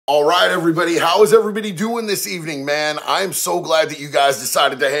All right, everybody. How is everybody doing this evening, man? I'm so glad that you guys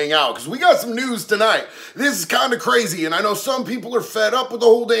decided to hang out because we got some news tonight. This is kind of crazy, and I know some people are fed up with the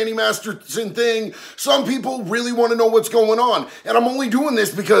whole Danny Masterson thing. Some people really want to know what's going on, and I'm only doing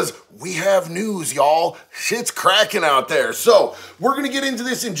this because we have news, y'all. Shit's cracking out there. So we're going to get into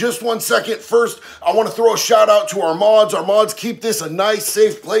this in just 1 second. First, I want to throw a shout out to our mods. Our mods keep this a nice,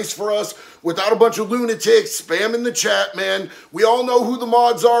 safe place for us without a bunch of lunatics spamming the chat, man. We all know who the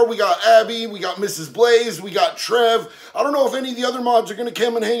mods are. We got Abby, we got Mrs. Blaze, we got Trev. I don't know if any of the other mods are going to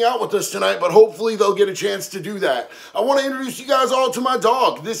come and hang out with us tonight, but hopefully they'll get a chance to do that. I want to introduce you guys all to my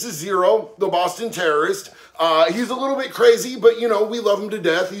dog. This is Zero, the Boston terrorist. He's a little bit crazy, but, you know, we love him to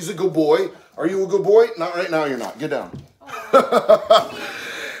death. He's a good boy. Are you a good boy? Not right now, you're not. Get down.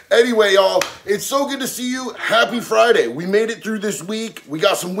 Anyway, y'all, it's so good to see you. Happy Friday. We made it through this week. We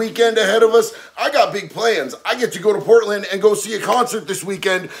got some weekend ahead of us. I got big plans. I get to go to Portland and go see a concert this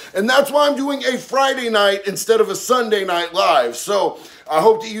weekend, and that's why I'm doing a Friday night instead of a Sunday night live. So I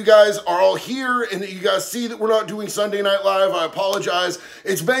hope that you guys are all here and that you guys see that we're not doing Sunday Night Live. I apologize.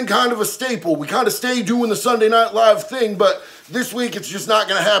 It's been kind of a staple. We kind of stay doing the Sunday Night Live thing, but this week it's just not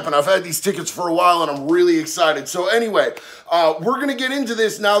going to happen. I've had these tickets for a while and I'm really excited. So anyway, we're going to get into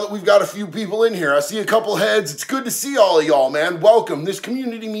this now that we've got a few people in here. I see a couple heads. It's good to see all of y'all, man. Welcome. This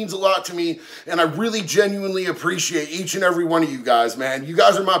community means a lot to me, and I really genuinely appreciate each and every one of you guys, man. You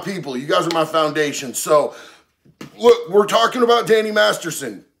guys are my people. You guys are my foundation. So look, we're talking about Danny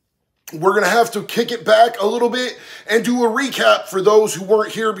Masterson. We're going to have to kick it back a little bit and do a recap for those who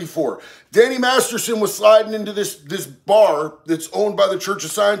weren't here before. Danny Masterson was sliding into this bar that's owned by the Church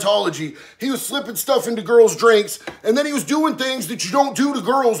of Scientology. He was slipping stuff into girls' drinks, and then he was doing things that you don't do to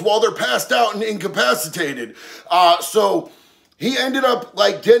girls while they're passed out and incapacitated. So he ended up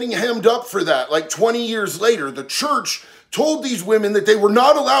like getting hemmed up for that. Like 20 years later, the church told these women that they were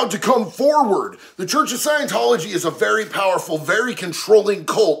not allowed to come forward. The Church of Scientology is a very powerful, very controlling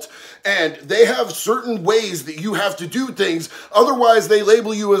cult, and they have certain ways that you have to do things. Otherwise, they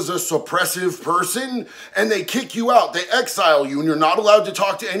label you as a suppressive person, and they kick you out. They exile you, and you're not allowed to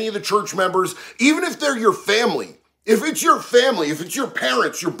talk to any of the church members, even if they're your family. If it's your family, if it's your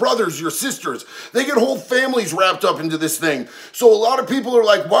parents, your brothers, your sisters, they get whole families wrapped up into this thing. So a lot of people are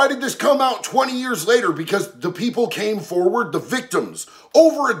like, why did this come out 20 years later? Because the people came forward, the victims,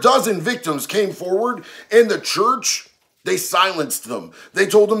 over a dozen victims came forward, and the church, they silenced them. They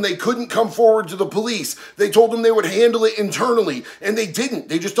told them they couldn't come forward to the police. They told them they would handle it internally, and they didn't.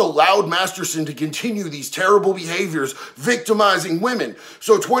 They just allowed Masterson to continue these terrible behaviors, victimizing women.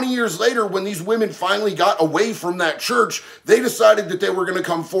 So 20 years later, when these women finally got away from that church, they decided that they were going to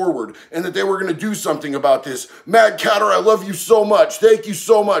come forward and that they were going to do something about this. Mad Catter, I love you so much. Thank you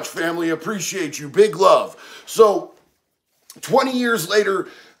so much, family. Appreciate you. Big love. So 20 years later,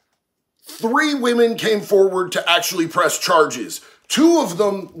 3 women came forward to actually press charges. 2 of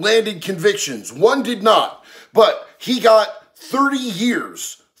them landed convictions. 1 did not, but he got 30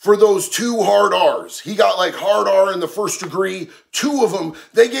 years for those 2 hard R's. He got like hard R in the first degree. 2 of them,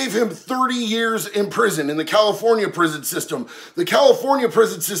 they gave him 30 years in prison in the California prison system. The California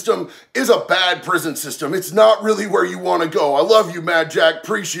prison system is a bad prison system. It's not really where you want to go. I love you, Mad Jack.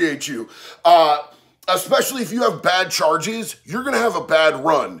 Appreciate you. Especially if you have bad charges, you're going to have a bad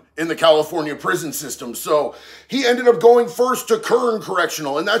run in the California prison system. So he ended up going first to Kern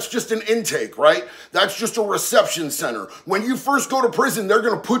Correctional, and that's just an intake, right? That's just a reception center. When you first go to prison, they're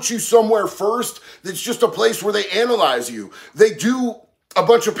going to put you somewhere first that's just a place where they analyze you. They do a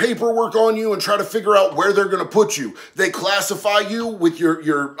bunch of paperwork on you and try to figure out where they're going to put you. They classify you with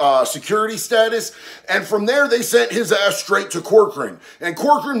your security status, and from there they sent his ass straight to Corcoran. And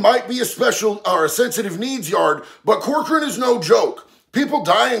Corcoran might be a special or a sensitive needs yard, but Corcoran is no joke. People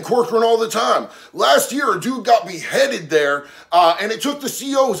die in Corcoran all the time. Last year, a dude got beheaded there, and it took the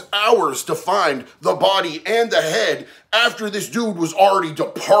COs hours to find the body and the head after this dude was already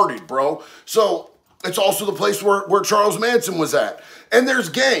departed, bro. So it's also the place where Charles Manson was at. And there's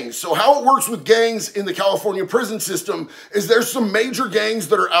gangs. So how it works with gangs in the California prison system is there's some major gangs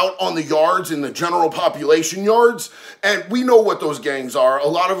that are out on the yards, in the general population yards. And we know what those gangs are. A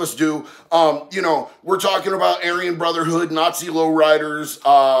lot of us do. You know, we're talking about Aryan Brotherhood, Nazi lowriders,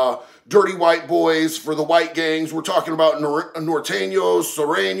 dirty white boys for the white gangs. We're talking about norteños,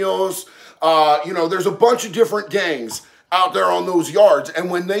 sureños. You know, there's a bunch of different gangs out there on those yards. And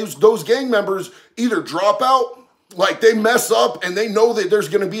when those gang members either drop out, like they mess up and they know that there's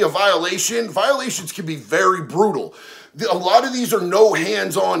going to be a violation. Violations can be very brutal. A lot of these are no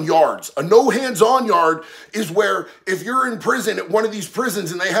hands-on yards. A no hands-on yard is where if you're in prison at one of these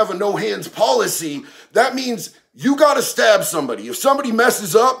prisons and they have a no hands policy, that means you got to stab somebody. If somebody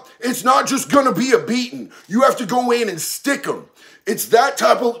messes up, it's not just going to be a beating. You have to go in and stick them. It's that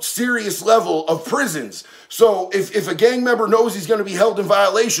type of serious level of prisons. So if a gang member knows he's going to be held in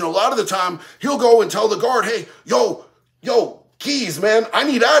violation, a lot of the time, he'll go and tell the guard, hey, yo, Keys, man, I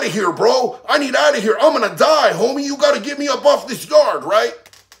need out of here, bro. I need out of here. I'm going to die, homie. You got to get me up off this yard, right?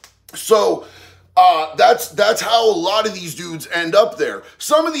 So that's how a lot of these dudes end up there.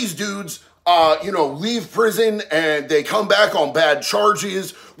 Some of these dudes, leave prison and they come back on bad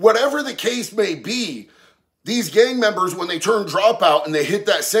charges. Whatever the case may be, these gang members, when they turn dropout and they hit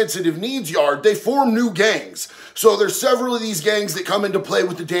that sensitive needs yard, they form new gangs. So there's several of these gangs that come into play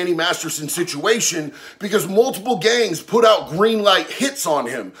with the Danny Masterson situation because multiple gangs put out green light hits on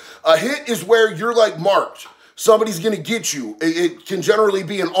him. A hit is where you're like marked. Somebody's going to get you. It can generally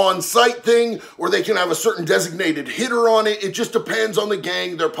be an on-site thing, or they can have a certain designated hitter on it. It just depends on the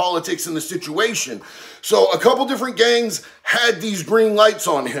gang, their politics, and the situation. So a couple different gangs had these green lights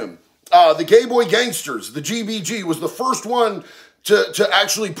on him. The Gay Boy Gangsters, the GBG, was the first one to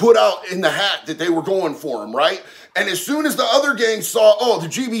actually put out in the hat that they were going for him, right? And as soon as the other gangs saw, oh, the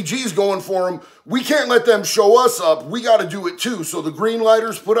GBG is going for him, we can't let them show us up. We got to do it too. So the Green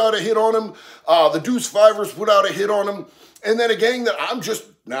Lighters put out a hit on him. The Deuce Fivers put out a hit on him. And then a gang that I'm just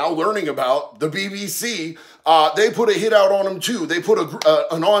now learning about, the BBC, they put a hit out on him too. They put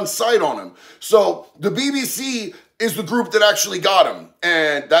an on-site on him. So the BBC is the group that actually got him.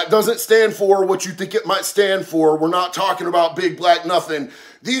 And that doesn't stand for what you think it might stand for. We're not talking about big black nothing.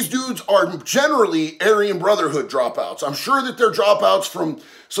 These dudes are generally Aryan Brotherhood dropouts. I'm sure that they're dropouts from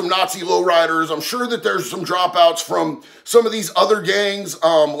some Nazi lowriders. I'm sure that there's some dropouts from some of these other gangs,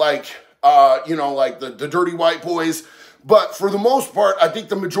 like the Dirty White Boys. But for the most part, I think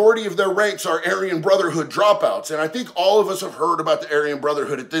the majority of their ranks are Aryan Brotherhood dropouts. And I think all of us have heard about the Aryan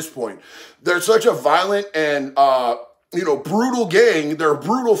Brotherhood at this point. They're such a violent and, brutal gang. They're a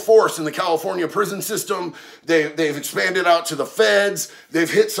brutal force in the California prison system. They've expanded out to the feds. They've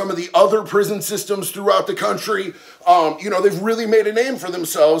hit some of the other prison systems throughout the country. They've really made a name for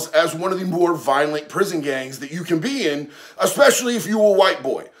themselves as one of the more violent prison gangs that you can be in, especially if you're a white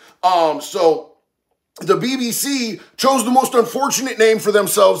boy. The BBC chose the most unfortunate name for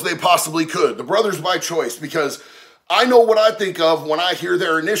themselves they possibly could, the Brothers by Choice, because I know what I think of when I hear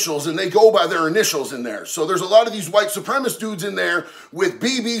their initials, and they go by their initials in there. So there's a lot of these white supremacist dudes in there with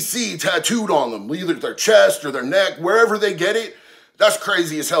BBC tattooed on them, either their chest or their neck, wherever they get it. That's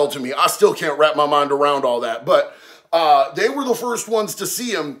crazy as hell to me. I still can't wrap my mind around all that. But they were the first ones to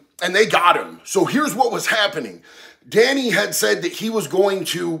see him, and they got him. So here's what was happening. Danny had said that he was going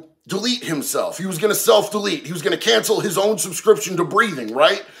to delete himself. He was going to self-delete. He was going to cancel his own subscription to breathing,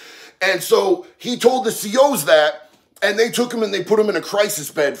 right? And so he told the COs that, and they took him and they put him in a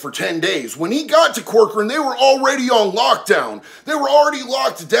crisis bed for 10 days. When he got to Corcoran, they were already on lockdown. They were already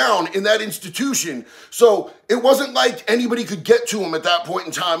locked down in that institution. So it wasn't like anybody could get to him at that point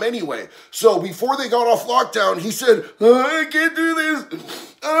in time anyway. So before they got off lockdown, he said, I can't do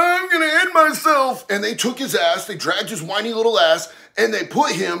this. I'm going to end myself. And they took his ass, they dragged his whiny little ass, and they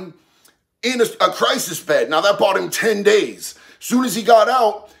put him in a crisis bed. Now that bought him 10 days. As soon as he got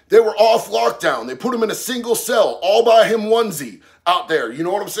out, they were off lockdown. They put him in a single cell, all by him onesie out there. You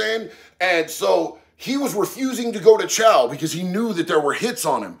know what I'm saying? And so he was refusing to go to chow because he knew that there were hits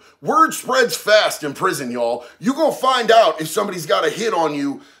on him. Word spreads fast in prison, y'all. You're going to find out if somebody's got a hit on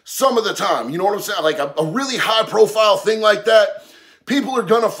you some of the time. You know what I'm saying? Like a really high profile thing like that, people are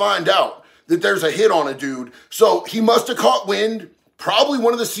going to find out that there's a hit on a dude. So he must have caught wind. Probably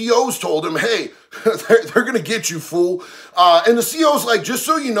one of the COs told him, hey, they're going to get you, fool. And the CO's like, just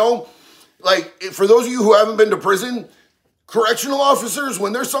so you know, like, for those of you who haven't been to prison, correctional officers,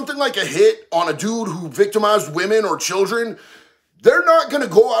 when there's something like a hit on a dude who victimized women or children, they're not going to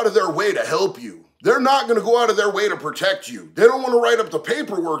go out of their way to help you. They're not going to go out of their way to protect you. They don't want to write up the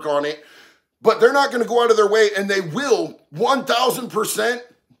paperwork on it, but they're not going to go out of their way, and they will 1,000%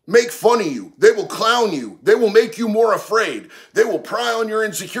 make fun of you. They will clown you. They will make you more afraid. They will pry on your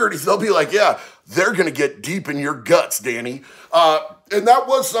insecurities. They'll be like, yeah, they're going to get deep in your guts, Danny. And that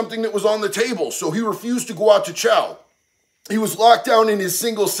was something that was on the table. So he refused to go out to chow. He was locked down in his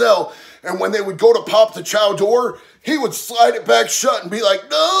single cell. And when they would go to pop the chow door, he would slide it back shut and be like,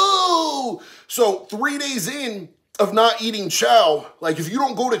 no. So 3 days in of not eating chow, like if you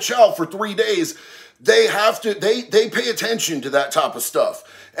don't go to chow for 3 days, they pay attention to that type of stuff.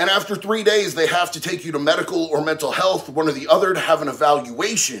 And after 3 days, they have to take you to medical or mental health, one or the other, to have an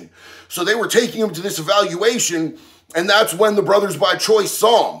evaluation. So they were taking him to this evaluation, and that's when the Brothers by Choice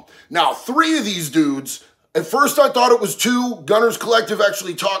saw him. Now, 3 of these dudes At first, I thought it was 2. Gunners Collective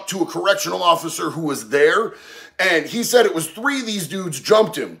actually talked to a correctional officer who was there, and he said it was 3 of these dudes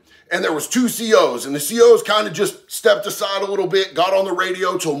jumped him, and there was 2 COs, and the COs kind of just stepped aside a little bit, got on the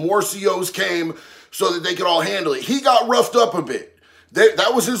radio till more COs came so that they could all handle it. He got roughed up a bit.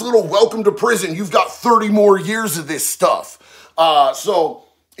 That was his little welcome to prison. You've got 30 more years of this stuff. So,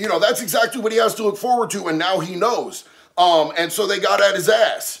 you know, that's exactly what he has to look forward to, and now he knows. And so they got at his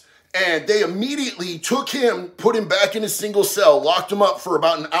ass. And they immediately took him, put him back in his single cell, locked him up for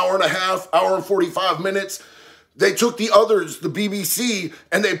about an hour and a half, hour and 45 minutes. They took the others, the BBC,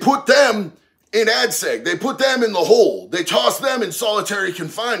 and they put them in ADSEG. They put them in the hole. They tossed them in solitary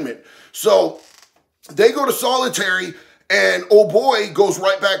confinement. So they go to solitary, and oh boy goes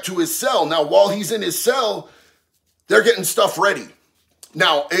right back to his cell. Now, while he's in his cell, they're getting stuff ready.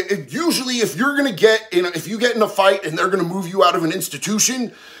 Now, usually if you're going to if you get in a fight and they're going to move you out of an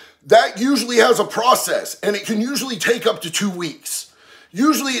institution, that usually has a process, and it can usually take up to 2 weeks.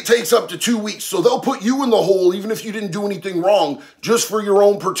 Usually it takes up to 2 weeks, so they'll put you in the hole even if you didn't do anything wrong, just for your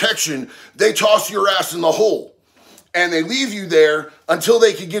own protection. They toss your ass in the hole, and they leave you there until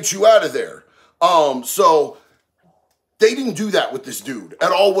they can get you out of there. So they didn't do that with this dude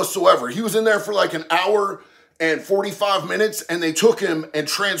at all whatsoever. He was in there for like an hour and 45 minutes, and they took him and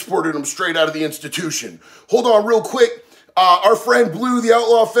transported him straight out of the institution. Hold on real quick. Our friend Blue, the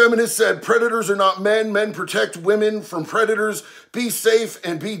outlaw feminist, said, predators are not men. Men protect women from predators. Be safe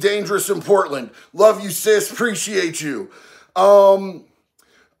and be dangerous in Portland. Love you, sis. Appreciate you. Alish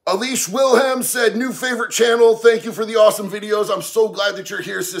Wilhelm said, new favorite channel. Thank you for the awesome videos. I'm so glad that you're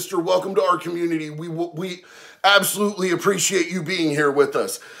here, sister. Welcome to our community. We absolutely appreciate you being here with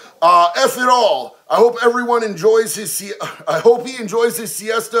us. F it all. I hope everyone enjoys his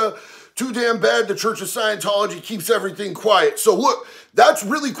siesta. Too damn bad the Church of Scientology keeps everything quiet. So look, that's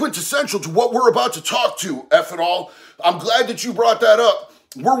really quintessential to what we're about to talk to, F it all. I'm glad that you brought that up.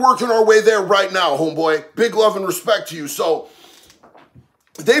 We're working our way there right now, homeboy. Big love and respect to you. So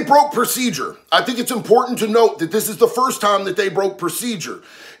they broke procedure. I think it's important to note that this is the first time that they broke procedure.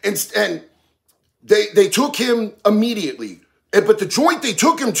 And they took him immediately. But the joint they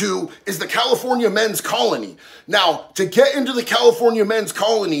took him to is the California Men's Colony. Now, to get into the California Men's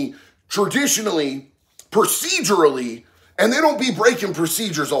Colony, traditionally, procedurally, and they don't be breaking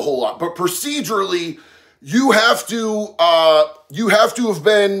procedures a whole lot, but procedurally, you have to have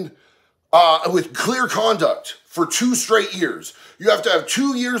been with clear conduct for 2 straight years. You have to have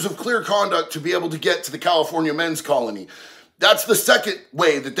 2 years of clear conduct to be able to get to the California Men's Colony. That's the second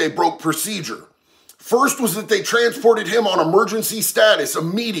way that they broke procedure. First was that they transported him on emergency status,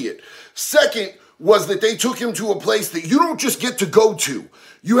 immediate. Second was that they took him to a place that you don't just get to go to.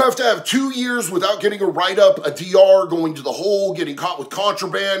 You have to have 2 years without getting a write-up, a DR, going to the hole, getting caught with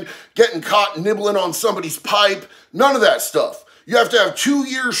contraband, getting caught nibbling on somebody's pipe, none of that stuff. You have to have 2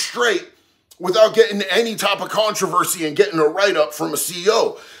 years straight without getting any type of controversy and getting a write-up from a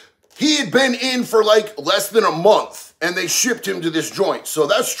CEO. He had been in for like less than a month, and they shipped him to this joint. So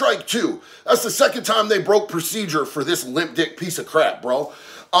that's strike 2. That's the second time they broke procedure for this limp dick piece of crap, bro.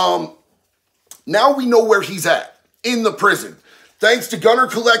 Now we know where he's at, in the prison. Thanks to Gunner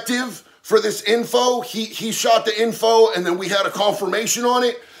Collective for this info. He shot the info, and then we had a confirmation on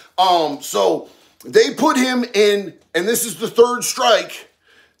it. So they put him in, and this is the 3rd strike.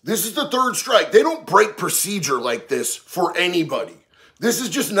 This is the 3rd strike. They don't break procedure like this for anybody. This is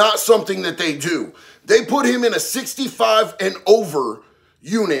just not something that they do. They put him in a 65 and over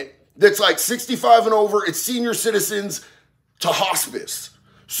unit that's like 65 and over. It's senior citizens to hospice.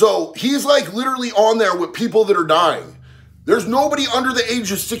 So he's like literally on there with people that are dying. There's nobody under the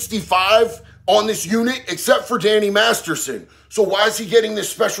age of 65 on this unit except for Danny Masterson. So why is he getting this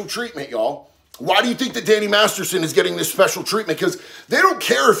special treatment, y'all? Why do you think that Danny Masterson is getting this special treatment? Because they don't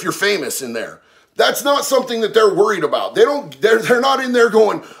care if you're famous in there. That's not something that they're worried about. They're not in there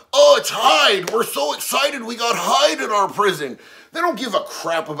going, oh, it's Hyde. We're so excited we got Hyde in our prison. They don't give a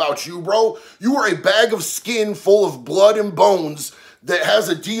crap about you, bro. You are a bag of skin full of blood and bones that has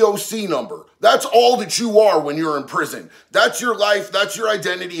a DOC number. That's all that you are when you're in prison. That's your life. That's your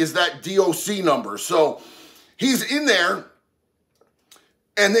identity, is that DOC number. So he's in there,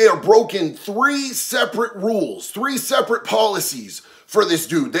 and they are broken 3 separate rules, 3 separate policies for this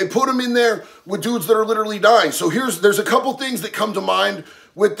dude. They put him in there with dudes that are literally dying. So there's a couple things that come to mind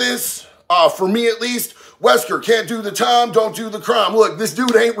with this, for me at least. Wesker, can't do the time, don't do the crime. Look, this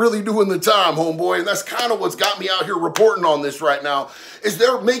dude ain't really doing the time, homeboy, and that's kind of what's got me out here reporting on this right now, is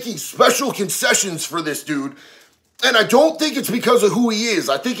they're making special concessions for this dude, and I don't think it's because of who he is.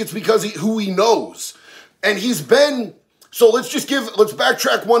 I think it's because who he knows. And he's been, so let's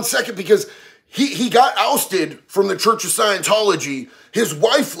backtrack 1 second, because he got ousted from the Church of Scientology. His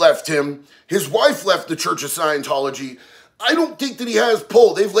wife left him. His wife left the Church of Scientology. I don't think that he has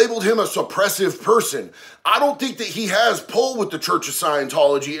pull. They've labeled him a suppressive person. I don't think that he has pull with the Church of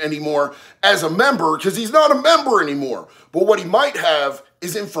Scientology anymore as a member, because he's not a member anymore. But what he might have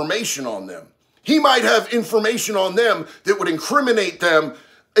is information on them. He might have information on them that would incriminate them,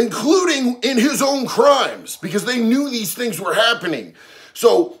 including in his own crimes, because they knew these things were happening.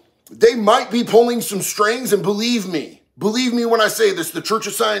 So they might be pulling some strings, and believe me when I say this, the Church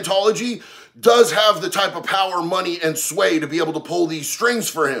of Scientology does have the type of power, money, and sway to be able to pull these strings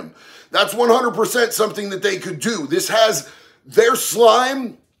for him. That's 100% something that they could do. This has their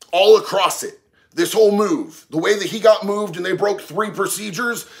slime all across it. This whole move, the way that he got moved and they broke 3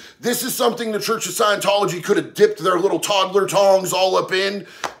 procedures, this is something the Church of Scientology could have dipped their little toddler tongs all up in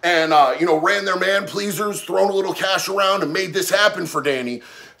and, ran their man pleasers, thrown a little cash around and made this happen for Danny.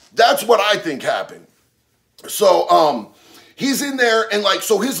 That's what I think happened. So, he's in there and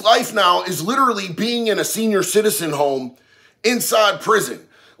so his life now is literally being in a senior citizen home inside prison,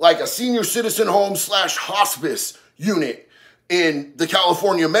 like a senior citizen home / hospice unit in the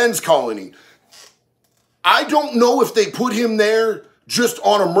California men's colony. I don't know if they put him there just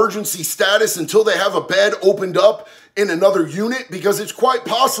on emergency status until they have a bed opened up in another unit, because it's quite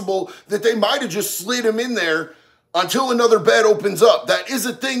possible that they might have just slid him in there until another bed opens up. That is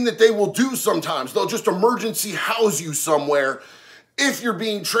a thing that they will do sometimes. They'll just emergency house you somewhere if you're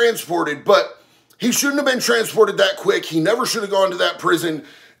being transported, but he shouldn't have been transported that quick. He never should have gone to that prison.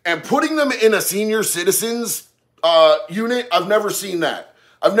 And putting them in a senior citizens unit, I've never seen that.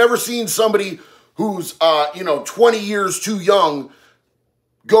 I've never seen somebody who's, 20 years too young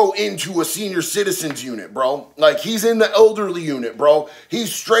go into a senior citizens unit, bro. Like, he's in the elderly unit, bro.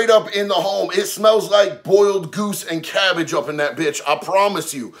 He's straight up in the home. It smells like boiled goose and cabbage up in that bitch. I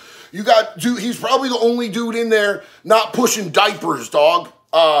promise you. He's probably the only dude in there not pushing diapers, dog.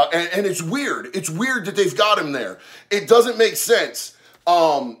 And it's weird. It's weird that they've got him there. It doesn't make sense.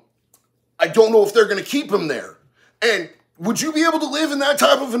 I don't know if they're going to keep him there. And would you be able to live in that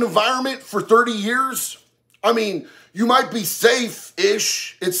type of an environment for 30 years? I mean, you might be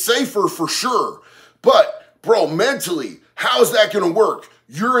safe-ish. It's safer for sure. But, bro, mentally, how's that going to work?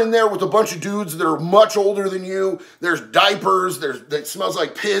 You're in there with a bunch of dudes that are much older than you. There's diapers. It smells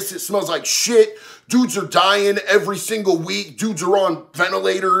like piss. It smells like shit. Dudes are dying every single week. Dudes are on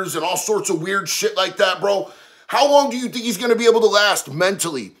ventilators and all sorts of weird shit like that, bro. How long do you think he's going to be able to last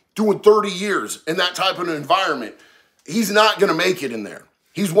mentally doing 30 years in that type of an environment? He's not going to make it in there.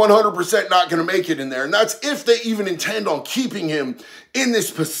 He's 100% not going to make it in there. And that's if they even intend on keeping him in this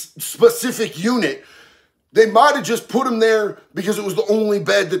specific unit. They might have just put him there because it was the only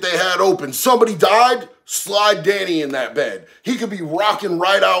bed that they had open. Somebody died, slide Danny in that bed. He could be rocking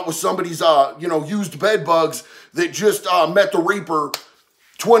right out with somebody's, used bed bugs that just met the Reaper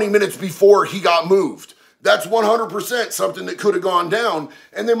 20 minutes before he got moved. That's 100% something that could have gone down,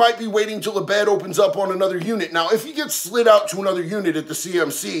 and they might be waiting till the bed opens up on another unit. Now, if he gets slid out to another unit at the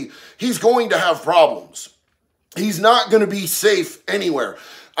CMC, he's going to have problems. He's not going to be safe anywhere.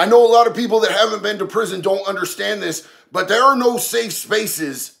 I know a lot of people that haven't been to prison don't understand this, but there are no safe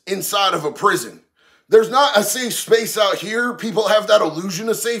spaces inside of a prison. There's not a safe space out here. People have that illusion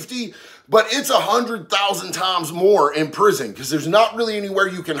of safety, but it's 100,000 times more in prison because there's not really anywhere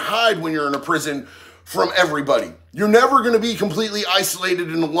you can hide when you're in a prison from everybody. You're never going to be completely isolated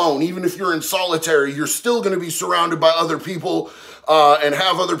and alone. Even if you're in solitary, you're still going to be surrounded by other people and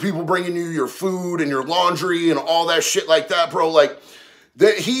have other people bringing you your food and your laundry and all that shit like that, bro.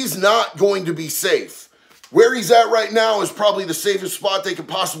 He's not going to be safe. Where he's at right now is probably the safest spot they could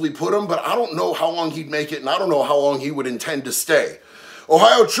possibly put him, but I don't know how long he'd make it, and I don't know how long he would intend to stay.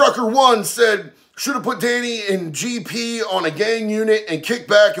 Ohio Trucker 1 said, should have put Danny in GP on a gang unit and kick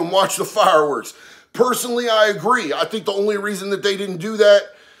back and watch the fireworks. Personally, I agree. I think the only reason that they didn't do that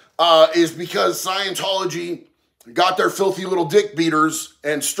is because Scientology got their filthy little dick beaters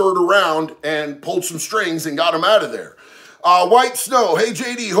and stirred around and pulled some strings and got him out of there. White Snow, hey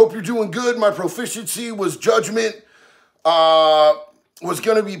JD, hope you're doing good. My proficiency was judgment, was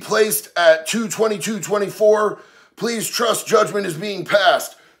going to be placed at 222.24. Please trust judgment is being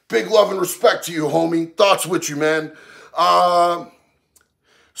passed. Big love and respect to you, homie. Thoughts with you, man.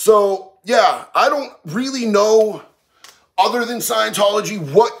 Yeah, I don't really know, other than Scientology,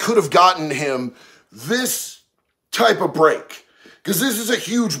 what could have gotten him this type of break. Because this is a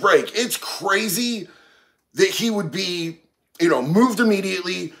huge break. It's crazy that he would be, moved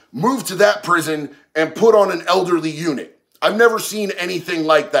immediately, moved to that prison, and put on an elderly unit. I've never seen anything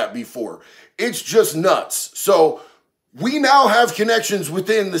like that before. It's just nuts. So we now have connections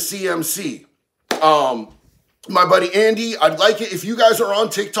within the CMC. My buddy Andy, I'd like it if you guys are on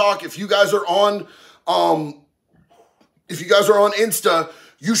TikTok, if you guys are on Insta,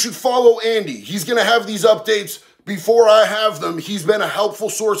 you should follow Andy. He's going to have these updates before I have them. He's been a helpful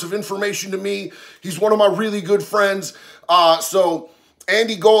source of information to me. He's one of my really good friends. So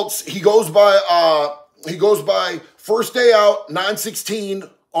Andy Goltz, he goes by First Day Out 916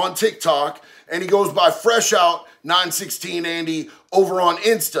 on TikTok, and he goes by Fresh Out 916 Andy over on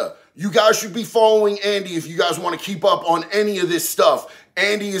Insta. You guys should be following Andy if you guys want to keep up on any of this stuff.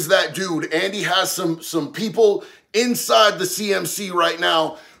 Andy is that dude. Andy has some people inside the CMC right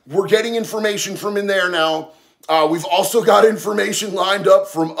now. We're getting information from in there now. We've also got information lined up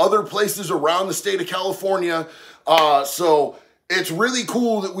from other places around the state of California. So it's really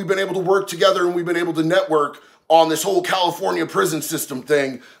cool that we've been able to work together and we've been able to network on this whole California prison system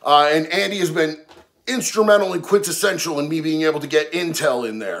thing. And Andy has been instrumental and quintessential in me being able to get intel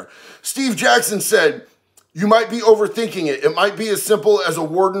in there. Steve Jackson said, "You might be overthinking it. It might be as simple as a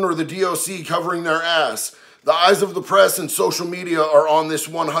warden or the DOC covering their ass. The eyes of the press and social media are on this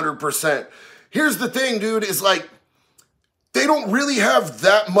 100%. Here's the thing, dude, is like, they don't really have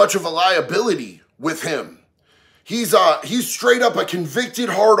that much of a liability with him. He's straight up a convicted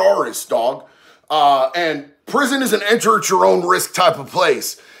hard artist, dog. And prison is an enter at your own risk type of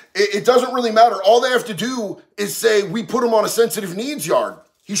place. It doesn't really matter. All they have to do is say, we put him on a sensitive needs yard.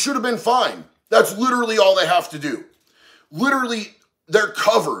 He should have been fine. That's literally all they have to do. Literally, they're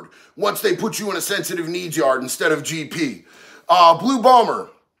covered once they put you in a sensitive needs yard instead of GP. Blue Bomber.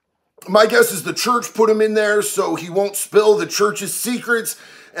 My guess is the church put him in there so he won't spill the church's secrets,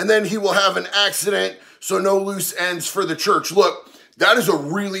 and then he will have an accident, so no loose ends for the church. Look, that is a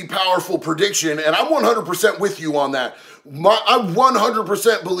really powerful prediction, and I'm 100% with you on that. I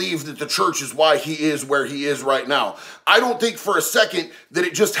 100% believe that the church is why he is where he is right now. I don't think for a second that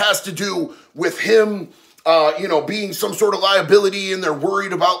it just has to do with him being some sort of liability, and they're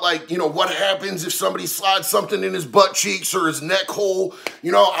worried about, like, what happens if somebody slides something in his butt cheeks or his neck hole.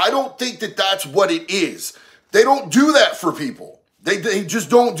 I don't think that that's what it is. They don't do that for people. They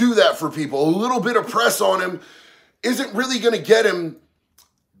just don't do that for people. A little bit of press on him isn't really going to get him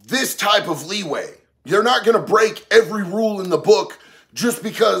this type of leeway. They're not going to break every rule in the book just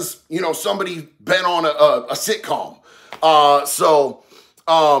because, somebody been on a sitcom.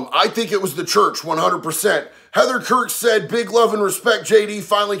 I think it was the church, 100%. Heather Kirk said, big love and respect, JD,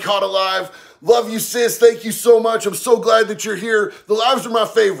 finally caught alive. Love you, sis. Thank you so much. I'm so glad that you're here. The lives are my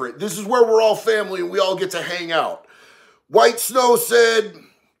favorite. This is where we're all family and we all get to hang out. White Snow said,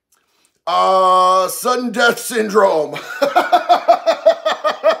 sudden death syndrome.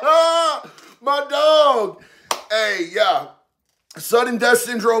 My dog. Hey, yeah. Sudden death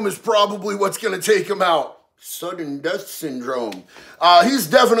syndrome is probably what's going to take him out. Sudden death syndrome. He's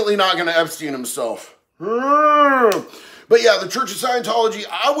definitely not going to Epstein himself. But yeah, the Church of Scientology,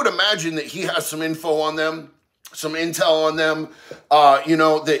 I would imagine that he has some info on them, some intel on them,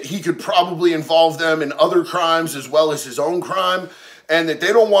 that he could probably involve them in other crimes as well as his own crime, and that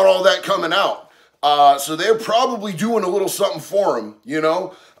they don't want all that coming out. So they're probably doing a little something for him,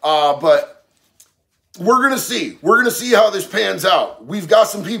 but we're going to see. We're going to see how this pans out. We've got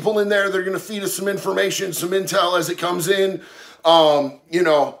some people in there. They're going to feed us some information, some intel as it comes in. We're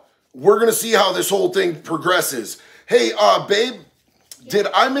going to see how this whole thing progresses. Hey, babe, did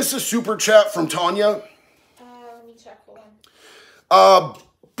I miss a super chat from Tanya? Let me check. Hold on.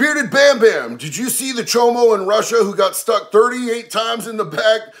 Bearded Bam Bam, did you see the chomo in Russia who got stuck 38 times in the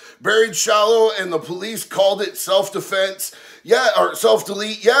back, buried shallow, and the police called it self-defense? Yeah, or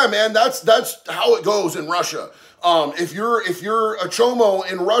self-delete. Yeah, man, that's how it goes in Russia. If you're a chomo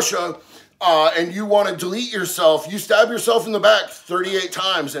in Russia and you want to delete yourself, you stab yourself in the back 38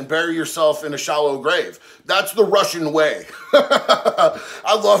 times and bury yourself in a shallow grave. That's the Russian way.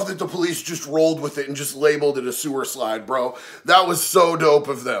 I love that the police just rolled with it and just labeled it a sewer slide, bro. That was so dope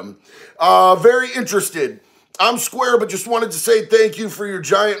of them. Very interested. I'm square, but just wanted to say thank you for your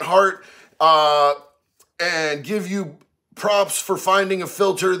giant heart and give you props for finding a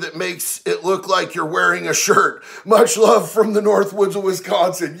filter that makes it look like you're wearing a shirt. Much love from the Northwoods of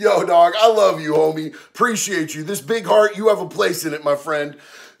Wisconsin. Yo, dog, I love you, homie. Appreciate you. This big heart, you have a place in it, my friend.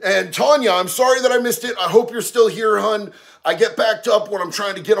 And Tanya, I'm sorry that I missed it. I hope you're still here, hun. I get backed up when I'm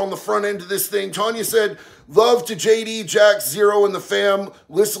trying to get on the front end of this thing. Tanya said, love to JD, Jack, Zero, and the fam,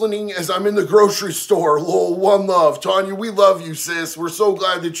 listening as I'm in the grocery store. Lol, one love. Tanya, we love you, sis. We're so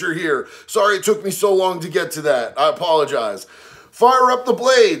glad that you're here. Sorry it took me so long to get to that. I apologize. Fire up the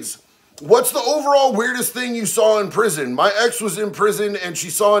blades. What's the overall weirdest thing you saw in prison? My ex was in prison and she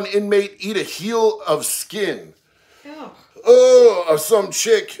saw an inmate eat a heel of skin. of some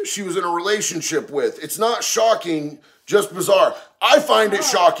chick she was in a relationship with. It's not shocking, just bizarre. I find it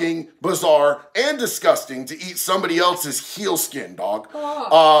shocking, bizarre, and disgusting to eat somebody else's heel skin, dog.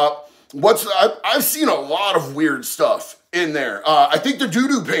 I've seen a lot of weird stuff in there. I think the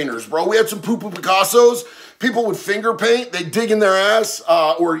doo-doo painters, bro. We had some poo-poo Picassos. People would finger paint. They'd dig in their ass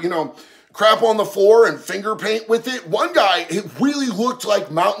or, you know, crap on the floor and finger paint with it. One guy, it really looked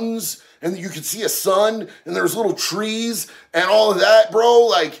like mountains and you could see a sun and there's little trees and all of that, bro.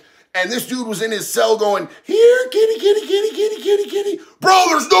 Like, and this dude was in his cell going, here, kitty, kitty, kitty, kitty, kitty, kitty. Bro,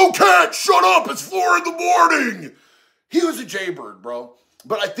 there's no cat. Shut up. It's 4 in the morning. He was a jaybird, bro.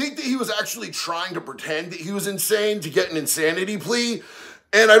 But I think that he was actually trying to pretend that he was insane to get an insanity plea.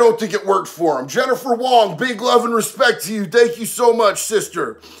 And I don't think it worked for him. Jennifer Wong, big love and respect to you. Thank you so much,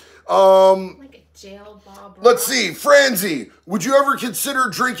 sister. Like a jail Bob. Let's see. Franzi, would you ever consider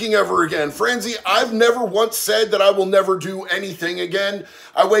drinking ever again? Franzi, I've never once said that I will never do anything again.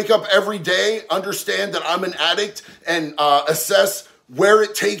 I wake up every day, understand that I'm an addict, and assess where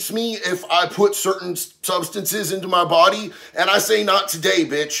it takes me if I put certain substances into my body, and I say not today,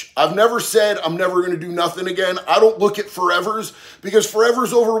 bitch. I've never said I'm never gonna do nothing again. I don't look at forevers because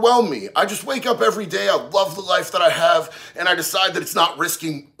forevers overwhelm me. I just wake up every day, I love the life that I have, and I decide that it's not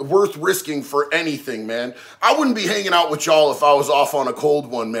worth risking for anything, man. I wouldn't be hanging out with y'all if I was off on a cold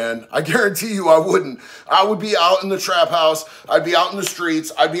one, man. I guarantee you I wouldn't. I would be out in the trap house, I'd be out in the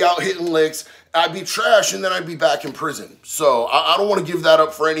streets, I'd be out hitting licks, I'd be trash, and then I'd be back in prison. So I don't want to give that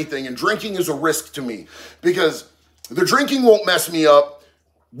up for anything. And drinking is a risk to me because the drinking won't mess me up.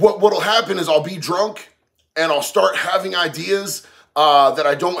 What'll happen is I'll be drunk and I'll start having ideas that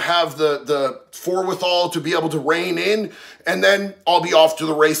I don't have the forewithal to be able to rein in. And then I'll be off to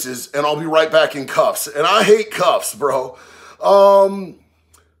the races and I'll be right back in cuffs. And I hate cuffs, bro.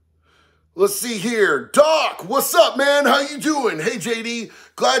 Let's see here. Doc, what's up, man? How you doing? Hey, JD.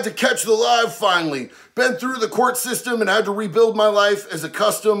 Glad to catch the live finally. Been through the court system and had to rebuild my life as a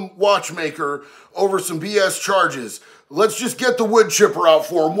custom watchmaker over some BS charges. Let's just get the wood chipper out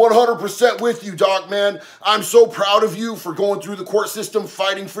for him. 100% with you, Doc, man. I'm so proud of you for going through the court system,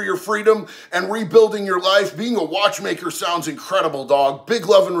 fighting for your freedom, and rebuilding your life. Being a watchmaker sounds incredible, dog. Big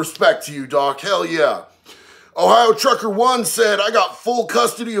love and respect to you, Doc. Hell yeah. Ohio Trucker 1 said, I got full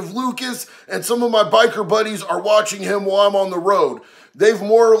custody of Lucas, and some of my biker buddies are watching him while I'm on the road. They've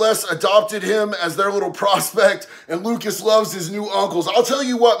more or less adopted him as their little prospect, and Lucas loves his new uncles. I'll tell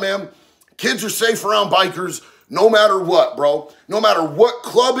you what, man. Kids are safe around bikers no matter what, bro. No matter what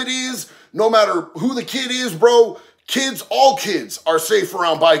club it is, no matter who the kid is, bro. Kids, all kids are safe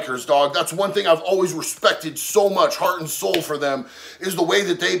around bikers, dog. That's one thing I've always respected so much, heart and soul for them, is the way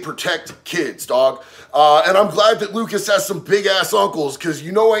that they protect kids, dog. And I'm glad that Lucas has some big-ass uncles, because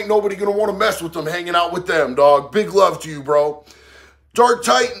you know ain't nobody going to want to mess with them hanging out with them, dog. Big love to you, bro. Dark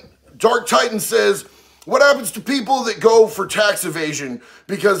Titan says, what happens to people that go for tax evasion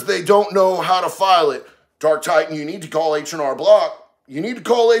because they don't know how to file it? Dark Titan, you need to call H&R Block. You need to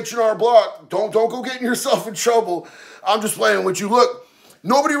call H&R Block. Don't go getting yourself in trouble. I'm just playing with you. Look,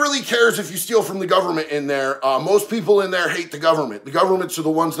 nobody really cares if you steal from the government in there. Most people in there hate the government. The governments are the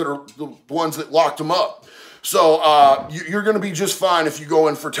ones that locked them up. So you're going to be just fine if you go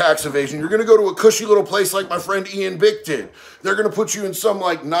in for tax evasion. You're going to go to a cushy little place like my friend Ian Bick did. They're going to put you in some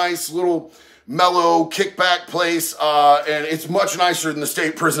like nice little mellow kickback place, and it's much nicer than the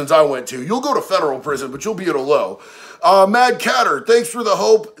state prisons I went to. You'll go to federal prison, but you'll be at a low. Mad Catter, thanks for the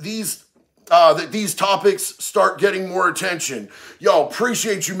hope that these topics start getting more attention. Yo,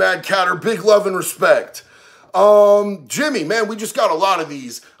 appreciate you, Mad Catter. Big love and respect. Jimmy, man, we just got a lot of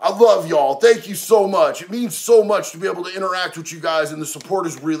these. I love y'all. Thank you so much. It means so much to be able to interact with you guys, and the support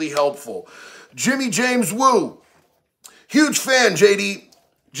is really helpful. Jimmy James Woo, huge fan, JD.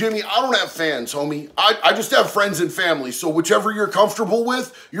 Jimmy, I don't have fans, homie. I just have friends and family, so whichever you're comfortable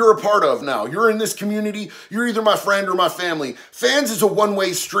with, you're a part of now. You're in this community. You're either my friend or my family. Fans is a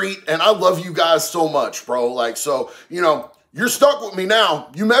one-way street, and I love you guys so much, bro. Like, so, you know, you're stuck with me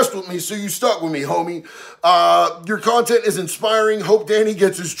now. You messed with me, so you stuck with me, homie. Your content is inspiring. Hope Danny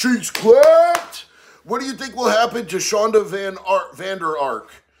gets his cheeks clapped. What do you think will happen to Shonda Vander Ark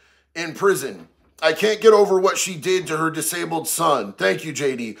in prison? I can't get over what she did to her disabled son. Thank you,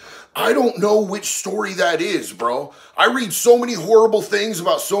 JD. I don't know which story that is, bro. I read so many horrible things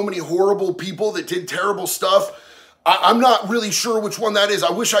about so many horrible people that did terrible stuff. I'm not really sure which one that is.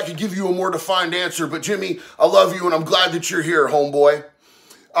 I wish I could give you a more defined answer, but Jimmy, I love you and I'm glad that you're here, homeboy.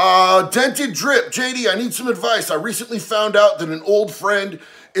 Dented Drip, JD, I need some advice. I recently found out that an old friend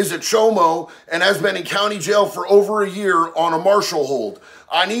is a chomo and has been in county jail for over a year on a marshal hold.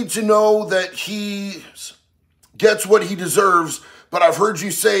 I need to know that he's gets what he deserves, but I've heard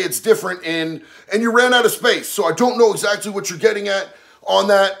you say it's different and you ran out of space. So I don't know exactly what you're getting at on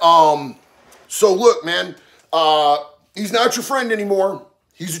that. So look, man, he's not your friend anymore.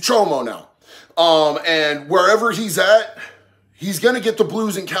 He's a chomo now. And wherever he's at, he's going to get the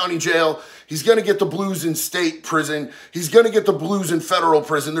blues in county jail. He's going to get the blues in state prison. He's going to get the blues in federal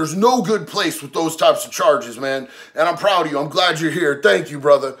prison. There's no good place with those types of charges, man. And I'm proud of you. I'm glad you're here. Thank you,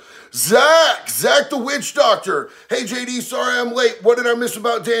 brother. Zach the witch doctor. Hey, JD, sorry I'm late. What did I miss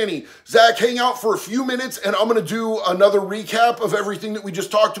about Danny? Zach, hang out for a few minutes, and I'm going to do another recap of everything that we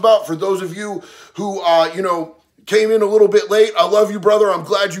just talked about. For those of you who, came in a little bit late, I love you, brother. I'm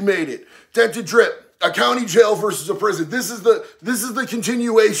glad you made it. Dented drip. A county jail versus a prison. This is the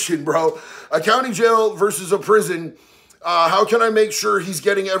continuation, bro. A county jail versus a prison. How can I make sure he's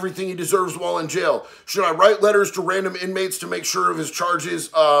getting everything he deserves while in jail? Should I write letters to random inmates to make sure of his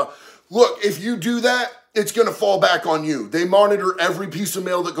charges? Look, if you do that, it's going to fall back on you. They monitor every piece of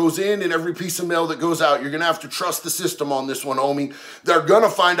mail that goes in and every piece of mail that goes out. You're going to have to trust the system on this one, homie. They're going to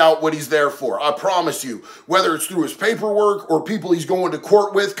find out what he's there for. I promise you. Whether it's through his paperwork or people he's going to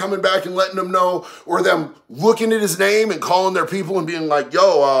court with coming back and letting them know, or them looking at his name and calling their people and being like,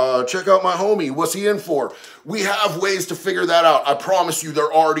 yo, check out my homie. What's he in for? We have ways to figure that out. I promise you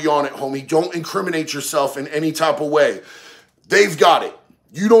they're already on it, homie. Don't incriminate yourself in any type of way. They've got it.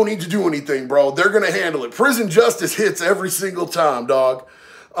 You don't need to do anything, bro. They're going to handle it. Prison justice hits every single time, dog.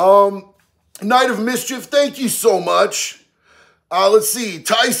 Night of Mischief, thank you so much. Let's see.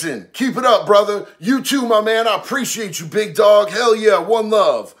 Tyson, keep it up, brother. You too, my man. I appreciate you, big dog. Hell yeah, one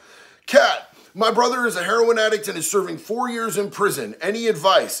love. Kat, my brother is a heroin addict and is serving 4 years in prison. Any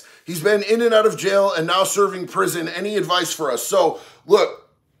advice? He's been in and out of jail and now serving prison. Any advice for us? So, look.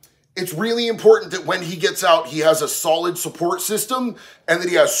 It's really important that when he gets out, he has a solid support system and that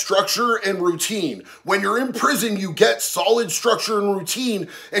he has structure and routine. When you're in prison, you get solid structure and routine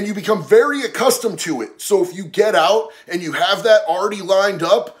and you become very accustomed to it. So if you get out and you have that already lined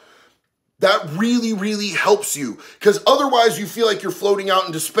up, that really, really helps you. Because otherwise you feel like you're floating out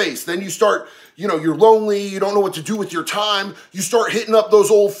into space. Then you start, you're lonely, you don't know what to do with your time. You start hitting up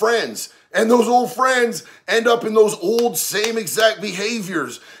those old friends. And those old friends end up in those old same exact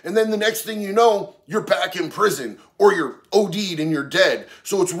behaviors. And then the next thing you know, you're back in prison or you're OD'd and you're dead.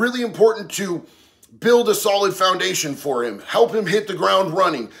 So it's really important to build a solid foundation for him. Help him hit the ground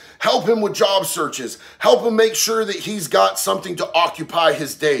running. Help him with job searches. Help him make sure that he's got something to occupy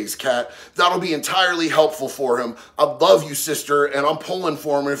his days, Kat. That'll be entirely helpful for him. I love you, sister, and I'm pulling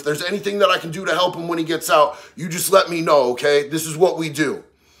for him. And if there's anything that I can do to help him when he gets out, you just let me know, okay? This is what we do.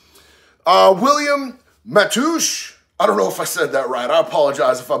 William Matouche, I don't know if I said that right. I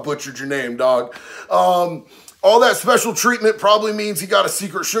apologize if I butchered your name, dog. All that special treatment probably means he got a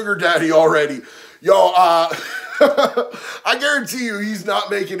secret sugar daddy already. Yo, I guarantee you he's not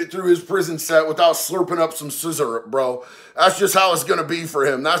making it through his prison set without slurping up some scissor, bro. That's just how it's going to be for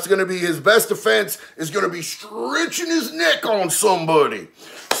him. That's going to be his best defense, is going to be stretching his neck on somebody.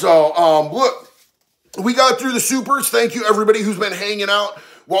 So, look, we got through the supers. Thank you, everybody who's been hanging out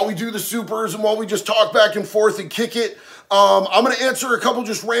while we do the supers and while we just talk back and forth and kick it. I'm going to answer a couple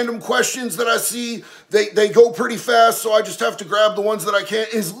just random questions that I see. They go pretty fast, so I just have to grab the ones that I can.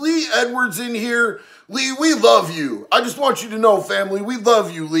 Is Lee Edwards in here? Lee, we love you. I just want you to know, family, we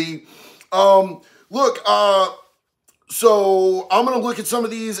love you, Lee. So I'm going to look at some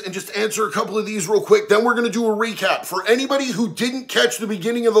of these and just answer a couple of these real quick. Then we're going to do a recap. For anybody who didn't catch the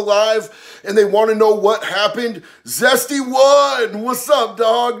beginning of the live and they want to know what happened, Zesty1, what's up,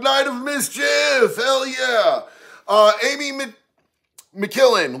 dog? Night of Mischief, hell yeah. Amy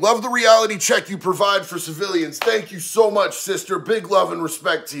McKillen, love the reality check you provide for civilians. Thank you so much, sister. Big love and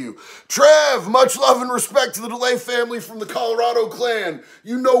respect to you. Trev, much love and respect to the DeLay family from the Colorado clan.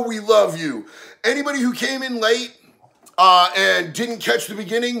 You know we love you. Anybody who came in late, and didn't catch the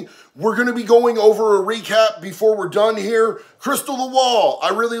beginning, we're going to be going over a recap before we're done here. Crystal the Wall, I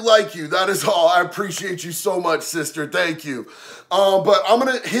really like you. That is all. I appreciate you so much, sister. Thank you. But I'm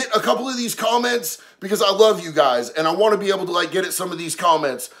going to hit a couple of these comments because I love you guys, and I want to be able to get at some of these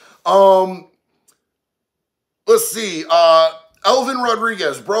comments. Let's see. Elvin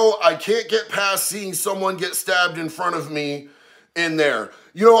Rodriguez, bro, I can't get past seeing someone get stabbed in front of me in there.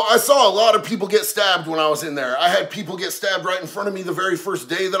 I saw a lot of people get stabbed when I was in there. I had people get stabbed right in front of me the very first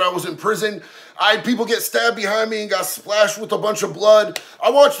day that I was in prison. I had people get stabbed behind me and got splashed with a bunch of blood.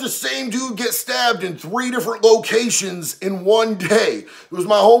 I watched the same dude get stabbed in 3 different locations in one day. It was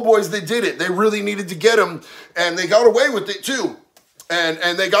my homeboys that did it. They really needed to get him, and they got away with it too.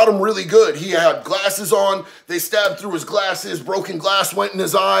 And they got him really good. He had glasses on. They stabbed through his glasses. Broken glass went in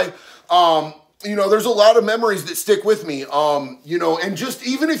his eye. you know, there's a lot of memories that stick with me. You know, and just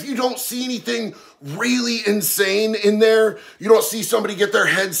even if you don't see anything really insane in there, you don't see somebody get their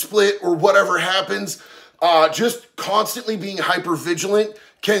head split or whatever happens, just constantly being hyper vigilant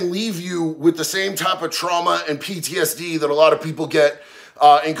can leave you with the same type of trauma and PTSD that a lot of people get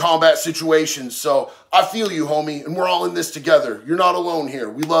in combat situations. So I feel you, homie, and we're all in this together. You're not alone here.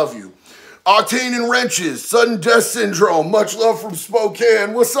 We love you. Octane and Wrenches, Sudden Death Syndrome, much love from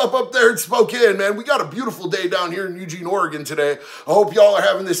Spokane. What's up there in Spokane, man? We got a beautiful day down here in Eugene, Oregon today. I hope y'all are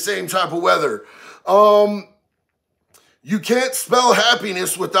having the same type of weather. You can't spell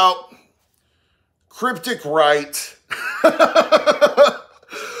happiness without cryptic right.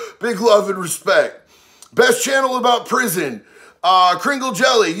 Big love and respect. Best channel about prison. Kringle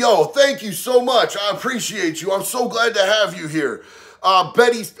Jelly, yo, thank you so much. I appreciate you. I'm so glad to have you here.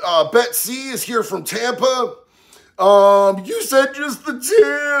 Betsy is here from Tampa. You said just the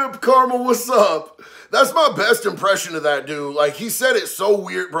tip. Karma, what's up? That's my best impression of that dude. Like, he said it so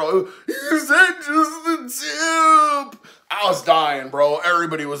weird, bro. You said just the tip. I was dying, bro.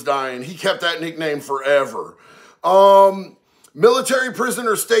 Everybody was dying. He kept that nickname forever. Military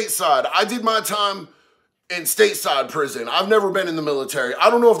prisoner stateside. I did my time in stateside prison. I've never been in the military. I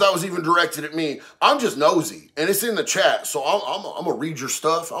don't know if that was even directed at me. I'm just nosy, and it's in the chat, so I'm gonna read your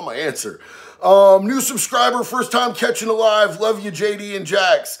stuff. I'm gonna answer. New subscriber, first time catching alive. Love you, JD and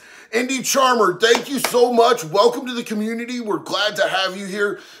Jax. Indie Charmer, thank you so much. Welcome to the community. We're glad to have you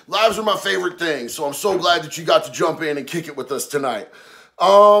here. Lives are my favorite thing, so I'm so glad that you got to jump in and kick it with us tonight.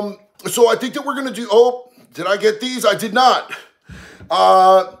 So I think that we're gonna do, oh, did I get these? I did not.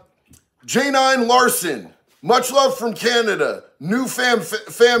 J9 Larson. Much love from Canada. New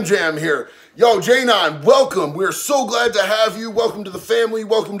fam jam here. Yo, J9, welcome. We're so glad to have you. Welcome to the family.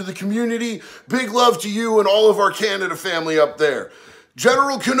 Welcome to the community. Big love to you and all of our Canada family up there.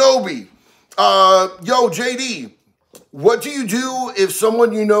 General Kenobi. Yo, JD, what do you do if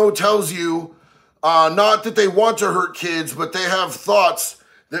someone you know tells you not that they want to hurt kids, but they have thoughts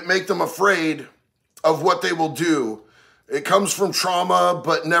that make them afraid of what they will do? It comes from trauma,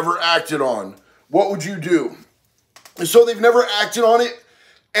 but never acted on. What would you do? And so they've never acted on it,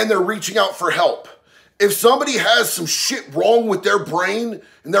 and they're reaching out for help. If somebody has some shit wrong with their brain,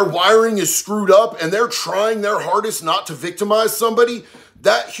 and their wiring is screwed up, and they're trying their hardest not to victimize somebody,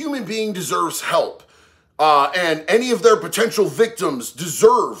 that human being deserves help. And any of their potential victims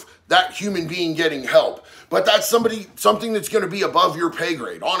deserve that human being getting help. But that's something that's going to be above your pay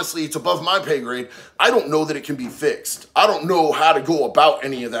grade. Honestly, it's above my pay grade. I don't know that it can be fixed. I don't know how to go about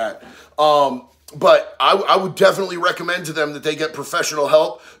any of that. But I would definitely recommend to them that they get professional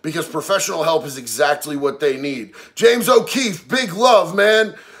help, because professional help is exactly what they need. James O'Keefe, big love,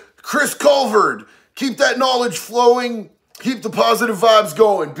 man. Chris Culverd, keep that knowledge flowing. Keep the positive vibes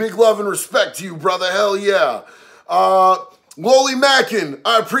going. Big love and respect to you, brother. Hell yeah. Loli Mackin,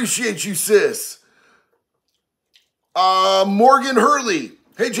 I appreciate you, sis. Morgan Hurley.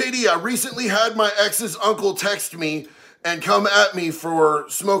 Hey, JD, I recently had my ex's uncle text me and come at me for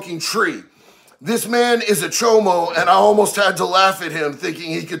smoking tree. This man is a chomo, and I almost had to laugh at him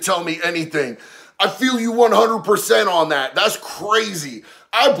thinking he could tell me anything. I feel you 100% on that. That's crazy.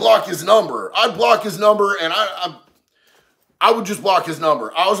 I'd block his number. I'd block his number, and I would just block his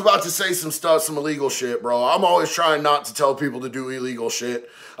number. I was about to say some stuff, some illegal shit, bro. I'm always trying not to tell people to do illegal shit.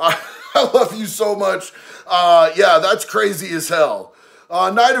 I love you so much. Yeah, that's crazy as hell.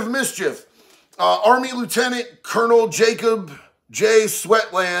 Night of Mischief. Army Lieutenant Colonel Jacob J.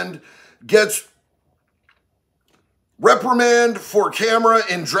 Sweatland gets reprimand for camera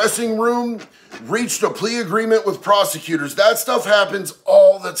in dressing room, reached a plea agreement with prosecutors. That stuff happens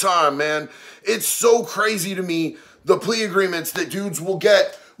all the time, man. It's so crazy to me, the plea agreements that dudes will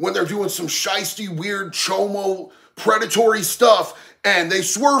get when they're doing some shisty, weird, chomo, predatory stuff, and they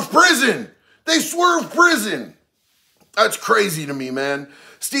swerve prison. They swerve prison. That's crazy to me, man.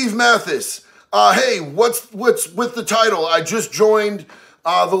 Steve Mathis. Hey, what's with the title? I just joined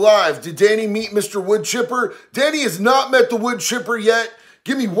the live. Did Danny meet Mr. Woodchipper? Danny has not met the Woodchipper yet.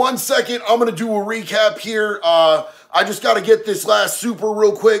 Give me 1 second. I'm going to do a recap here. I just got to get this last super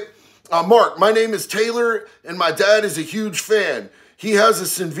real quick. Mark, my name is Taylor, and my dad is a huge fan. He has a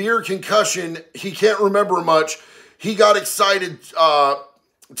severe concussion. He can't remember much. He got excited to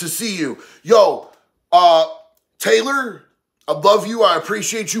see you. Yo, Taylor, I love you. I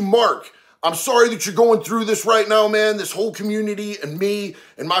appreciate you. Mark, I'm sorry that you're going through this right now, man. This whole community and me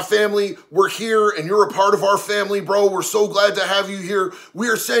and my family, we're here, and you're a part of our family, bro. We're so glad to have you here. We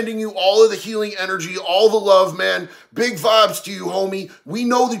are sending you all of the healing energy, all the love, man. Big vibes to you, homie. We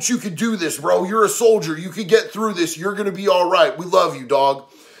know that you could do this, bro. You're a soldier. You could get through this. You're going to be all right. We love you, dog.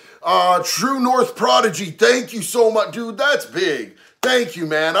 True North Prodigy, thank you so much. Dude, that's big. Thank you,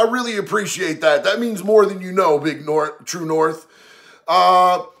 man. I really appreciate that. That means more than you know, True North.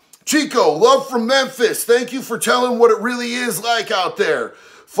 Chico, love from Memphis. Thank you for telling what it really is like out there.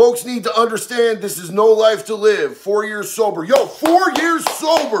 Folks need to understand this is no life to live. 4 years sober. Yo, 4 years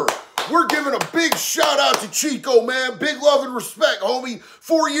sober. We're giving a big shout out to Chico, man. Big love and respect, homie.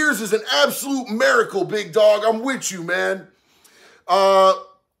 4 years is an absolute miracle, big dog. I'm with you, man.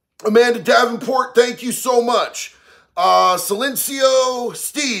 Amanda Davenport, thank you so much. Silencio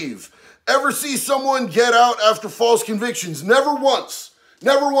Steve, ever see someone get out after false convictions? Never once.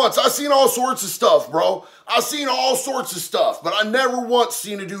 Never once. I've seen all sorts of stuff, bro. I've seen all sorts of stuff, but I never once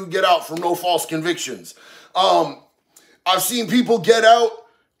seen a dude get out from no false convictions. I've seen people get out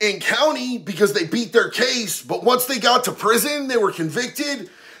in county because they beat their case, but once they got to prison, they were convicted.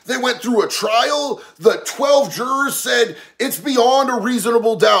 They went through a trial. The 12 jurors said it's beyond a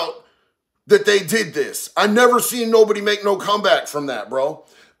reasonable doubt that they did this. I never seen nobody make no comeback from that, bro.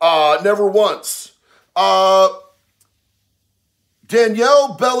 Never once.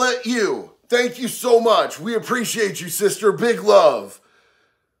 Danielle Bella you, thank you so much. We appreciate you, sister. Big love.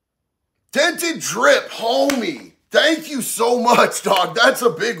 Dented Drip, homie. Thank you so much, dog. That's a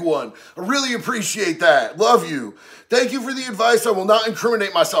big one. I really appreciate that. Love you. Thank you for the advice. I will not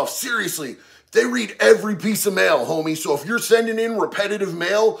incriminate myself. Seriously, they read every piece of mail, homie. So if you're sending in repetitive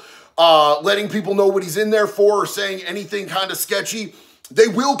mail, letting people know what he's in there for or saying anything kind of sketchy, they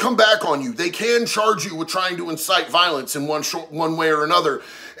will come back on you. They can charge you with trying to incite violence in one way or another.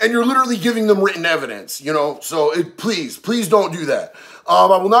 And you're literally giving them written evidence, you know? So please don't do that. I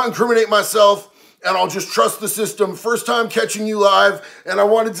will not incriminate myself, and I'll just trust the system. First time catching you live, and I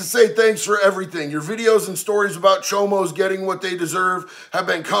wanted to say thanks for everything. Your videos and stories about chomos getting what they deserve have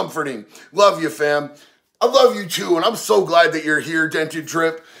been comforting. Love you, fam. I love you too, and I'm so glad that you're here, Dented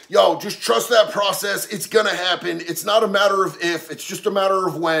Drip. Yo, just trust that process. It's gonna happen. It's not a matter of if, it's just a matter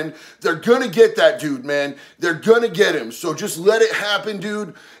of when. They're gonna get that dude, man. They're gonna get him. So just let it happen,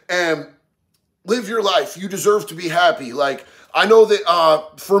 dude, and live your life. You deserve to be happy. Like, I know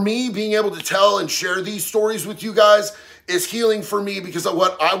that for me, being able to tell and share these stories with you guys is healing for me because of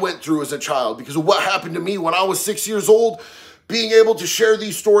what I went through as a child, because of what happened to me when I was 6 years old. Being able to share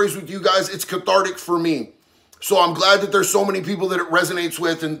these stories with you guys, it's cathartic for me. So I'm glad that there's so many people that it resonates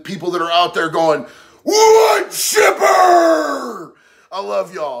with and people that are out there going, "Wood chipper!" I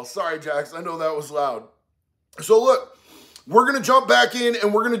love y'all. Sorry, Jax. I know that was loud. So look, we're going to jump back in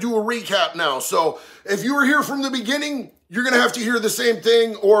and we're going to do a recap now. So if you were here from the beginning, you're going to have to hear the same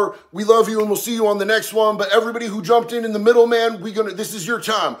thing, or we love you and we'll see you on the next one. But everybody who jumped in the middle, man, this is your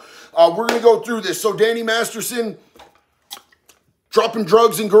time. We're going to go through this. So Danny Masterson dropping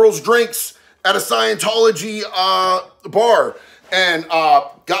drugs in girls' drinks at a Scientology bar and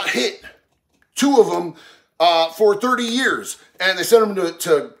got hit, 2 of them, for 30 years. And they sent him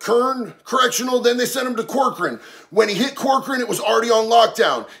to Kern Correctional, then they sent him to Corcoran. When he hit Corcoran, it was already on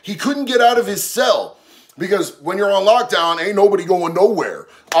lockdown. He couldn't get out of his cell because when you're on lockdown, ain't nobody going nowhere.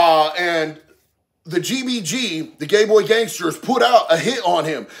 And the GBG, the Gay Boy Gangsters, put out a hit on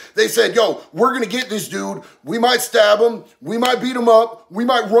him. They said, yo, we're going to get this dude. We might stab him. We might beat him up. We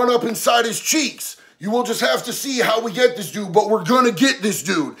might run up inside his cheeks. You will just have to see how we get this dude, but we're going to get this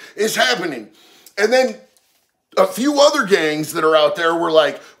dude. It's happening. And then a few other gangs that are out there were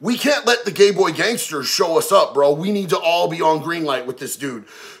like, we can't let the Gay Boy Gangsters show us up, bro. We need to all be on green light with this dude.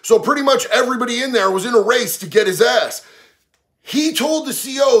 So pretty much everybody in there was in a race to get his ass. He told the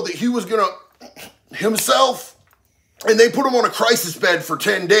CO that he was going to himself, and they put him on a crisis bed for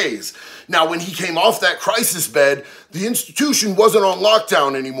 10 days. Now, when he came off that crisis bed, the institution wasn't on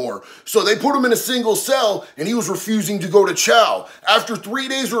lockdown anymore. So they put him in a single cell, and he was refusing to go to chow. After 3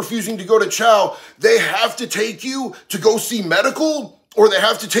 days of refusing to go to chow, they have to take you to go see medical, or they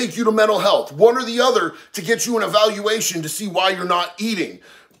have to take you to mental health. One or the other to get you an evaluation to see why you're not eating.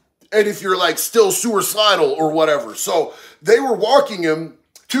 And if you're like still suicidal or whatever. So they were walking him,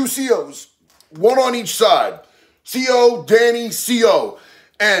 2 COs. 1 on each side. CO, Danny, CO.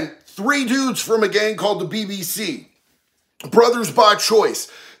 And 3 dudes from a gang called the BBC. Brothers by choice.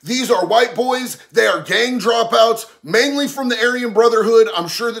 These are white boys. They are gang dropouts, mainly from the Aryan Brotherhood. I'm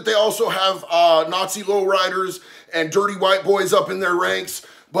sure that they also have Nazi lowriders and dirty white boys up in their ranks.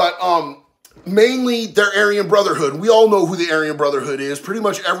 But mainly they're Aryan Brotherhood. We all know who the Aryan Brotherhood is. Pretty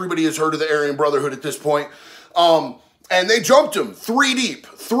much everybody has heard of the Aryan Brotherhood at this point. And they jumped him 3 deep.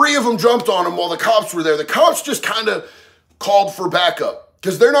 3 of them jumped on him while the cops were there. The cops just kind of called for backup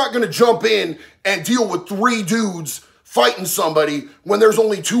because they're not going to jump in and deal with 3 dudes fighting somebody when there's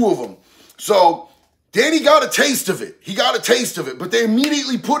only 2 of them. So Danny got a taste of it. He got a taste of it, but they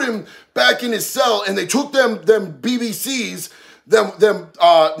immediately put him back in his cell, and they took them BBCs,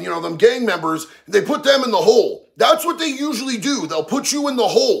 them gang members, and they put them in the hole. That's what they usually do. They'll put you in the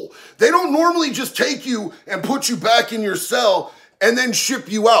hole. They don't normally just take you and put you back in your cell and then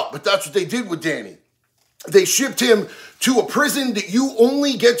ship you out, but that's what they did with Danny. They shipped him to a prison that you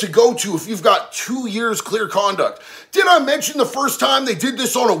only get to go to if you've got 2 years clear conduct. Did I mention the first time they did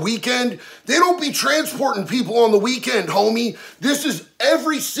this on a weekend? They don't be transporting people on the weekend, homie. This is,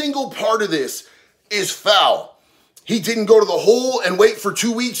 every single part of this is foul. He didn't go to the hole and wait for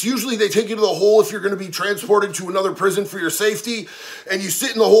 2 weeks. Usually they take you to the hole if you're going to be transported to another prison for your safety, and you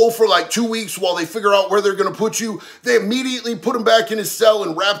sit in the hole for like 2 weeks while they figure out where they're going to put you. They immediately put him back in his cell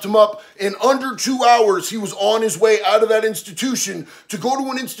and wrapped him up. In under 2 hours, he was on his way out of that institution to go to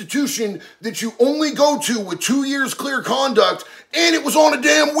an institution that you only go to with 2 years clear conduct, and it was on a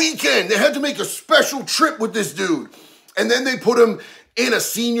damn weekend. They had to make a special trip with this dude. And then they put him in a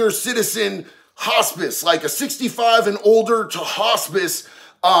senior citizen hospice, like a 65 and older to hospice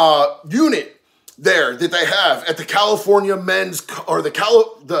unit there that they have at the California Men's, or the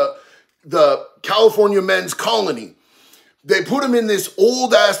California Men's Colony. They put him in this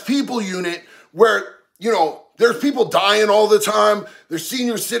old ass people unit where, you know, there's people dying all the time. There's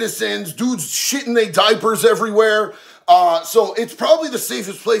senior citizens, dudes shitting their diapers everywhere. So it's probably the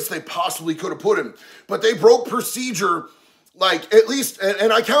safest place they possibly could have put him. But they broke procedure, like at least,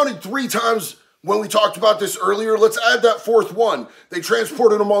 and I counted 3 times when we talked about this earlier. Let's add that 4th one. They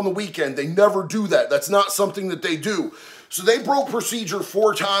transported him on the weekend. They never do that. That's not something that they do. So they broke procedure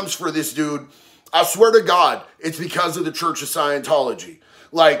 4 times for this dude. I swear to God, it's because of the Church of Scientology.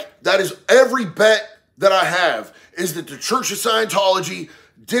 Like, that is every bet that I have, is that the Church of Scientology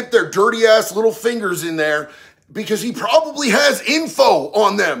dipped their dirty ass little fingers in there, because he probably has info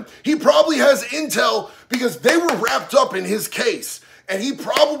on them. He probably has intel because they were wrapped up in his case. And he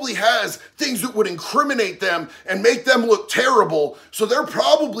probably has things that would incriminate them and make them look terrible. So they're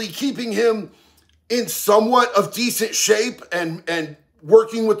probably keeping him in somewhat of decent shape and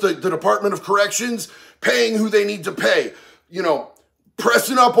working with the Department of Corrections, paying who they need to pay, you know,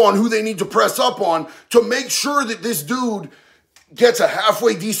 pressing up on who they need to press up on to make sure that this dude gets a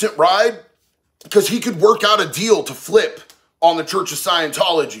halfway decent ride, because he could work out a deal to flip on the Church of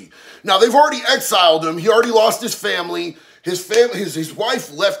Scientology. Now, they've already exiled him. He already lost his family. His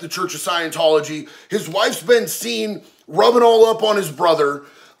wife left the Church of Scientology. His wife's been seen rubbing all up on his brother.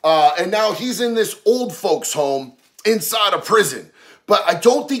 And now he's in this old folks home inside a prison. But I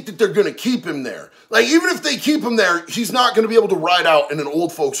don't think that they're going to keep him there. Like, even if they keep him there, he's not going to be able to ride out in an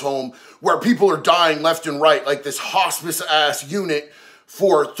old folks home where people are dying left and right, like this hospice-ass unit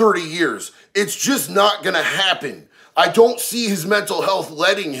for 30 years. It's just not going to happen. I don't see his mental health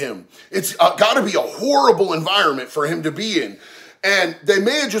letting him. It's got to be a horrible environment for him to be in. And they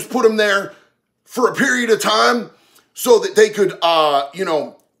may have just put him there for a period of time so that they could,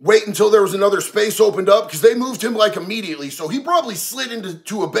 wait until there was another space opened up, because they moved him like immediately. So he probably slid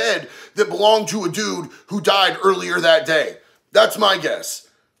into a bed that belonged to a dude who died earlier that day. That's my guess.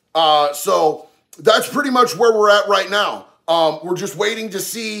 So that's pretty much where we're at right now. We're just waiting to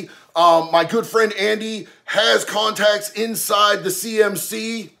see. My good friend Andy has contacts inside the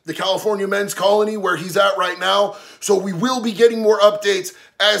CMC, the California Men's Colony, where he's at right now. So we will be getting more updates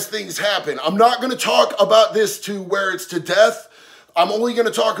as things happen. I'm not going to talk about this to where it's to death. I'm only going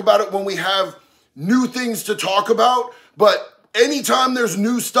to talk about it when we have new things to talk about. But anytime there's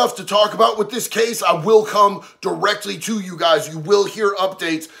new stuff to talk about with this case, I will come directly to you guys. You will hear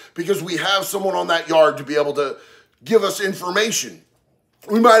updates because we have someone on that yard to be able to give us information.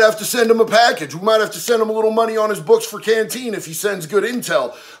 We might have to send him a package. We might have to send him a little money on his books for canteen if he sends good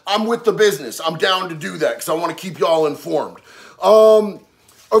intel. I'm with the business. I'm down to do that because I want to keep y'all informed.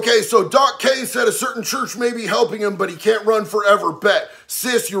 Okay, so Doc K said a certain church may be helping him, but he can't run forever. Bet.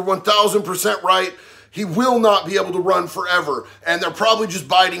 Sis, you're 1,000% right. He will not be able to run forever, and they're probably just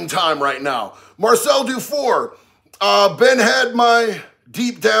biding time right now. Marcel Dufour, Ben had my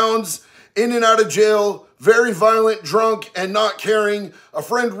deep downs, in and out of jail, very violent, drunk, and not caring. A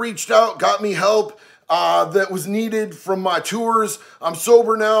friend reached out, got me help that was needed from my tours. I'm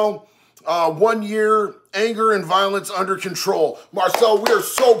sober now, 1 year, anger and violence under control. Marcel, we are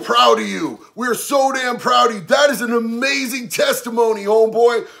so proud of you. We are so damn proud of you. That is an amazing testimony,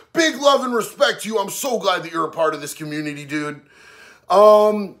 homeboy. Big love and respect to you. I'm so glad that you're a part of this community, dude.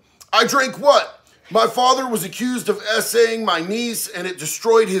 I drank what? My father was accused of essaying my niece, and it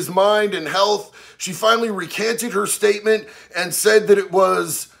destroyed his mind and health. She finally recanted her statement and said that it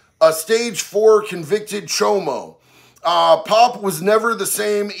was a stage 4 convicted chomo. Pop was never the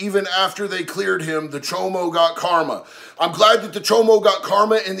same even after they cleared him. The Chomo got karma. I'm glad that the Chomo got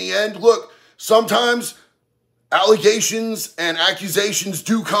karma in the end. Look, sometimes allegations and accusations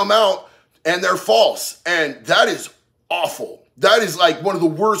do come out and they're false. And that is awful. That is like one of the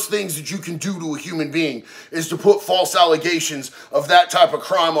worst things that you can do to a human being is to put false allegations of that type of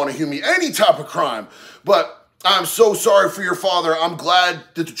crime on a human, any type of crime. But I'm so sorry for your father. I'm glad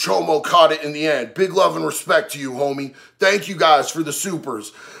that the Chomo caught it in the end. Big love and respect to you, homie. Thank you guys for the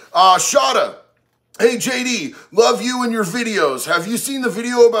supers. Shada, hey JD, love you and your videos. Have you seen the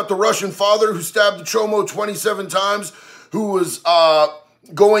video about the Russian father who stabbed the Chomo 27 times, who was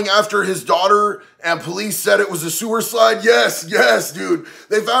going after his daughter and police said it was a sewer slide? Yes, dude.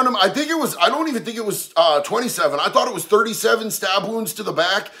 They found him, I don't even think it was 27. I thought it was 37 stab wounds to the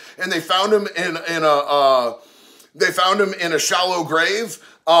back, and they found him in a shallow grave.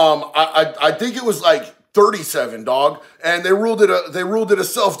 I think it was like 37, dog. And they ruled it a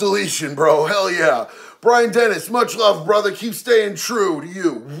self-deletion, bro. Hell yeah. Brian Dennis, much love, brother. Keep staying true to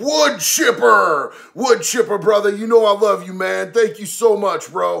you. Wood chipper, brother. You know I love you, man. Thank you so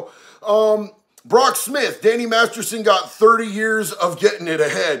much, bro. Brock Smith, Danny Masterson got 30 years of getting it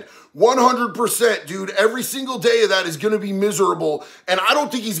ahead. 100%, dude. Every single day of that is going to be miserable. And I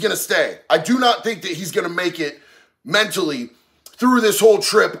don't think he's going to stay. I do not think that he's going to make it mentally through this whole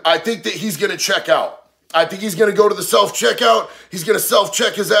trip. I think that he's going to check out. I think he's going to go to the self-checkout. He's going to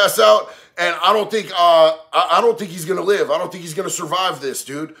self-check his ass out. And I don't think he's going to live. I don't think he's going to survive this,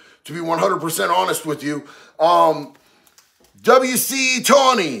 dude. To be 100% honest with you. WC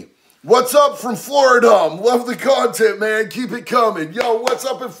Tawny, what's up from Florida? Love the content, man. Keep it coming. Yo, what's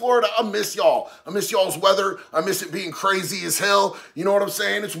up in Florida? I miss y'all. I miss y'all's weather. I miss it being crazy as hell. You know what I'm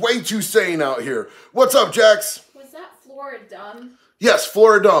saying? It's way too sane out here. What's up, Jax? Was that Florida? Yes,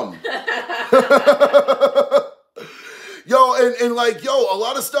 Florida. Yo, and like, yo, a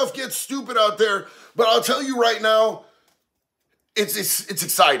lot of stuff gets stupid out there, but I'll tell you right now, it's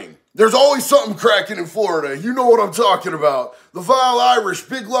exciting. There's always something cracking in Florida. You know what I'm talking about. The Vile Irish,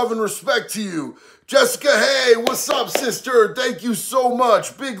 big love and respect to you. Jessica, hey, what's up, sister? Thank you so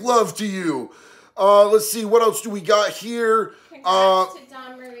much. Big love to you. Let's see, what else do we got here? Congrats to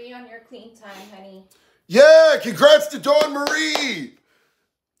Dawn Marie on your clean time, honey. Yeah, congrats to Dawn Marie.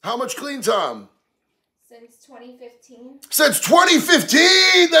 How much clean time? Since 2015. Since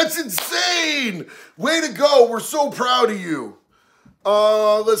 2015? That's insane. Way to go. We're so proud of you.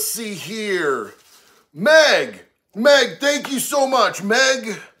 Let's see here. Meg, thank you so much.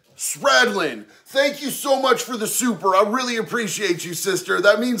 Meg Spradlin, thank you so much for the super. I really appreciate you, sister.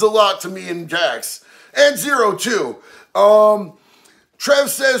 That means a lot to me and Jax. And Zero, too. Trev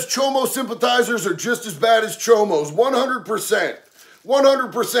says Chomo sympathizers are just as bad as Chomos. 100%.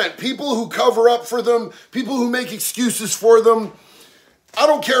 100%. People who cover up for them, people who make excuses for them. I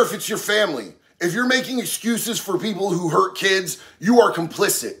don't care if it's your family. If you're making excuses for people who hurt kids, you are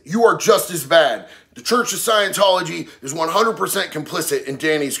complicit. You are just as bad. The Church of Scientology is 100% complicit in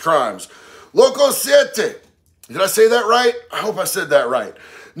Danny's crimes. Loco Siete. Did I say that right? I hope I said that right.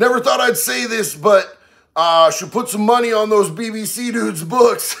 Never thought I'd say this, but should put some money on those BBC dudes'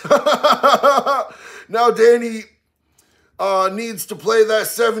 books. Now Danny needs to play that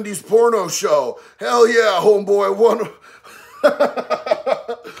 70s porno show. Hell yeah, homeboy.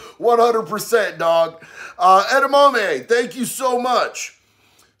 100%, dog. Edamame, thank you so much.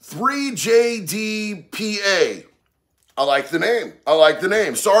 3JDPA. I like the name.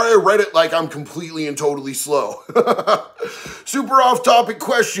 Sorry I read it like I'm completely and totally slow. Super off-topic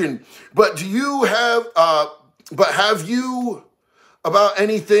question. But have you about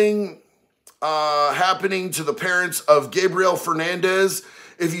anything happening to the parents of Gabriel Fernandez?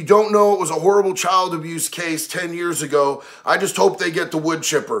 If you don't know, it was a horrible child abuse case 10 years ago. I just hope they get the wood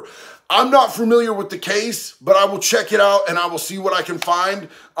chipper. I'm not familiar with the case, but I will check it out and I will see what I can find.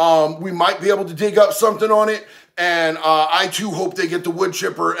 We might be able to dig up something on it. And I too hope they get the wood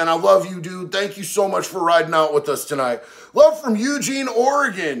chipper. And I love you, dude. Thank you so much for riding out with us tonight. Love from Eugene,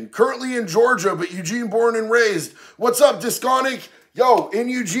 Oregon. Currently in Georgia, but Eugene born and raised. What's up, Disconic? Yo, in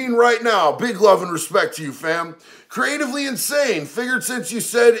Eugene right now. Big love and respect to you, fam. Creatively insane. Figured since you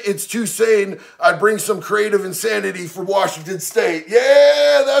said it's too sane, I'd bring some creative insanity for Washington State.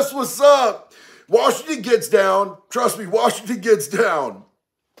 Yeah, that's what's up. Washington gets down. Trust me, Washington gets down.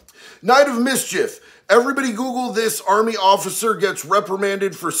 Night of Mischief. Everybody Google this. Army officer gets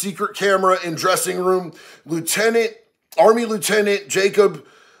reprimanded for secret camera in dressing room. Army Lieutenant Jacob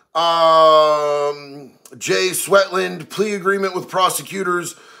J. Sweatland, plea agreement with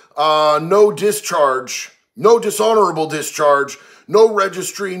prosecutors. No discharge. No dishonorable discharge. No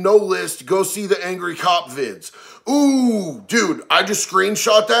registry. No list. Go see the angry cop vids. Ooh, dude, I just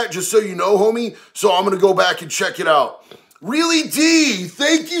screenshot that just so you know, homie. So I'm going to go back and check it out. Really, D,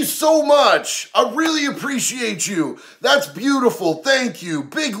 thank you so much. I really appreciate you. That's beautiful. Thank you.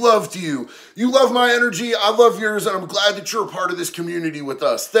 Big love to you. You love my energy. I love yours, and I'm glad that you're a part of this community with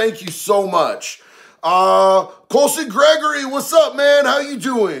us. Thank you so much. Colson Gregory, what's up, man? How you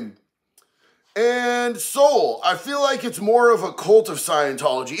doing? And Soul, I feel like it's more of a cult of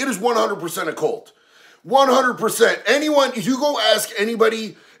Scientology. It is 100% a cult. 100%. Anyone, if you go ask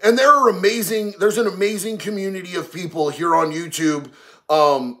anybody, and there's an amazing community of people here on YouTube.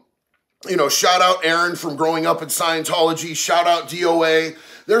 You know, shout out Aaron from Growing Up in Scientology. Shout out DOA.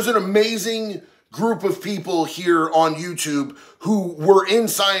 There's an amazing group of people here on YouTube who were in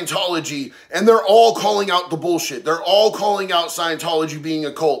Scientology, and they're all calling out the bullshit. They're all calling out Scientology being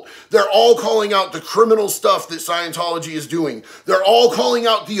a cult. They're all calling out the criminal stuff that Scientology is doing. They're all calling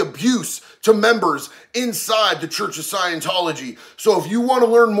out the abuse to members inside the Church of Scientology. So if you want to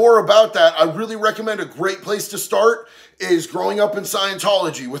learn more about that, I really recommend a great place to start is Growing Up in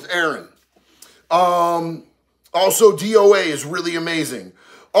Scientology with Aaron. Also, DOA is really amazing.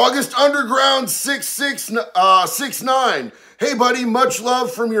 August Underground 6669. Hey, buddy, much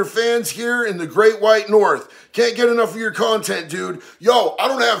love from your fans here in the Great White North. Can't get enough of your content, dude. Yo, I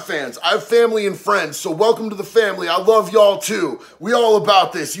don't have fans. I have family and friends, so welcome to the family. I love y'all, too. We all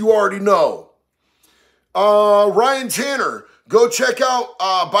about this. You already know. Ryan Tanner, go check out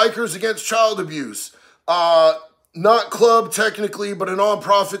Bikers Against Child Abuse. Not club, technically, but a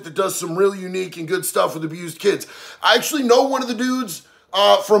nonprofit that does some really unique and good stuff with abused kids. I actually know one of the dudes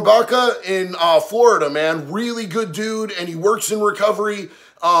from Baca in Florida, man. Really good dude, and he works in recovery.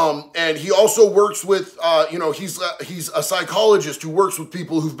 And he also works with, you know, he's a psychologist who works with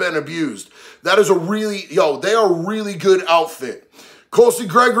people who've been abused. That is a really, they are a really good outfit. Colsey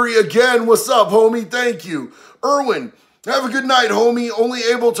Gregory again, what's up, homie? Thank you. Erwin, have a good night, homie. Only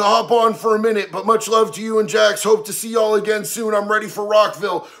able to hop on for a minute, but much love to you and Jax. Hope to see y'all again soon. I'm ready for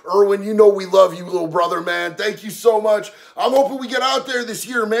Rockville. Erwin, you know we love you, little brother, man. Thank you so much. I'm hoping we get out there this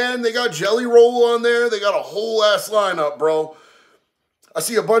year, man. They got Jelly Roll on there. They got a whole ass lineup, bro. I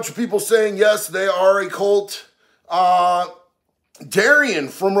see a bunch of people saying, yes, they are a cult. Darian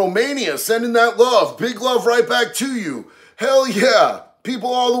from Romania sending that love. Big love right back to you. Hell yeah. People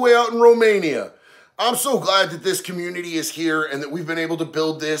all the way out in Romania. I'm so glad that this community is here and that we've been able to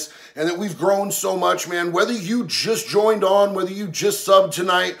build this and that we've grown so much, man. Whether you just joined on, whether you just subbed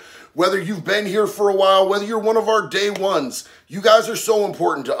tonight, whether you've been here for a while, whether you're one of our day ones, you guys are so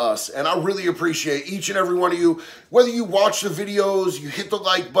important to us, and I really appreciate each and every one of you. Whether you watch the videos, you hit the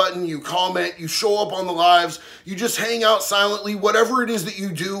like button, you comment, you show up on the lives, you just hang out silently, whatever it is that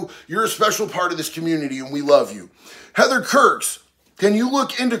you do, you're a special part of this community, and we love you. Heather Kirks, can you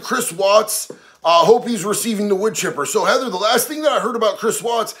look into Chris Watts? Hope he's receiving the wood chipper. So, Heather, the last thing that I heard about Chris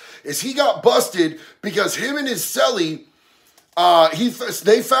Watts is he got busted because him and his cellie,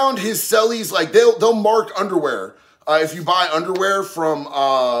 they found his cellies, like they'll mark underwear if you buy underwear from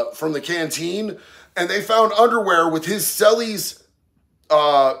the canteen, and they found underwear with his cellie's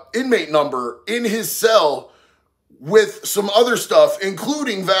inmate number in his cell with some other stuff,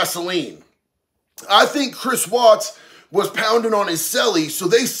 including Vaseline. I think Chris Watts was pounding on his cellie, so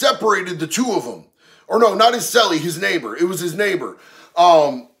they separated the two of them. Or no, not his cellie, his neighbor. It was his neighbor.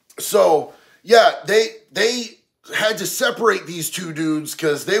 So, yeah, they had to separate these two dudes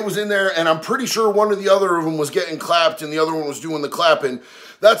because they was in there, and I'm pretty sure one of the other of them was getting clapped and the other one was doing the clapping.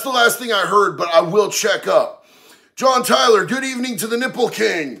 That's the last thing I heard, but I will check up. John Tyler, good evening to the Nipple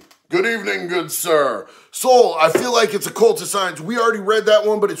King. Good evening, good sir. Soul, I feel like it's a cult of science. We already read that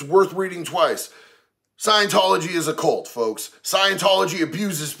one, but it's worth reading twice. Scientology is a cult, folks. Scientology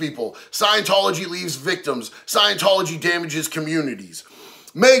abuses people. Scientology leaves victims. Scientology damages communities.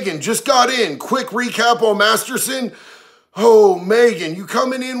 Megan just got in. Quick recap on Masterson. Oh, Megan, you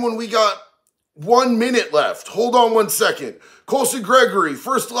coming in when we got 1 minute left. Hold on 1 second. Colson Gregory,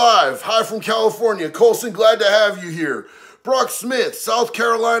 first live. Hi from California. Colson, glad to have you here. Brock Smith, South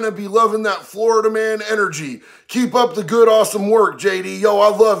Carolina, be loving that Florida man energy. Keep up the good, awesome work, JD. Yo,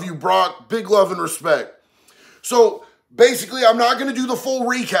 I love you, Brock. Big love and respect. So, basically, I'm not going to do the full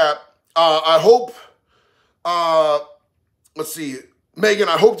recap. I hope, let's see, Megan,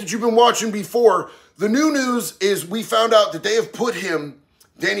 I hope that you've been watching before. The new news is we found out that they have put him,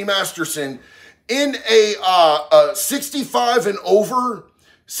 Danny Masterson, in a 65 and over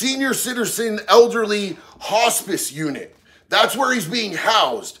senior citizen elderly hospice unit. That's where he's being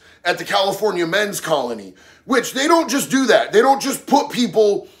housed at the California Men's Colony, which they don't just do that. They don't just put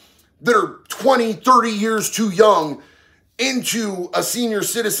people that are 20, 30 years too young into a senior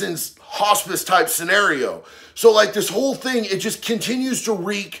citizen's hospice type scenario. So like this whole thing, it just continues to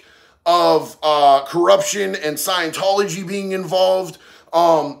reek of corruption and Scientology being involved.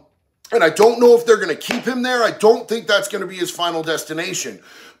 And I don't know if they're going to keep him there. I don't think that's going to be his final destination.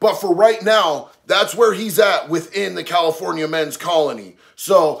 But for right now, that's where he's at within the California Men's Colony.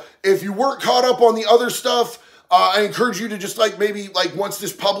 So if you weren't caught up on the other stuff, I encourage you to just maybe once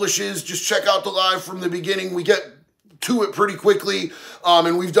this publishes, just check out the live from the beginning. We get to it pretty quickly.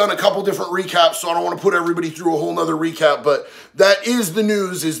 And we've done a couple different recaps, so I don't want to put everybody through a whole nother recap. But that is the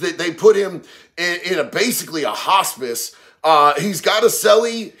news, is that they put him in basically a hospice. He's got a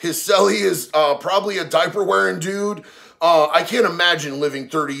cellie. His cellie is probably a diaper-wearing dude. I can't imagine living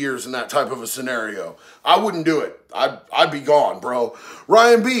 30 years in that type of a scenario. I wouldn't do it. I'd be gone, bro.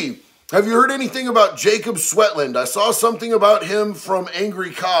 Ryan B., have you heard anything about Jacob Sweatland? I saw something about him from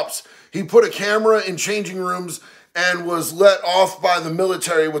Angry Cops. He put a camera in changing rooms and was let off by the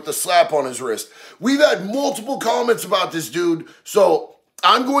military with the slap on his wrist. We've had multiple comments about this dude, so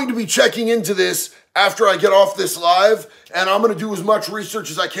I'm going to be checking into this after I get off this live, and I'm going to do as much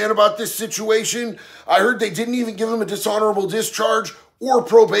research as I can about this situation. I heard they didn't even give him a dishonorable discharge or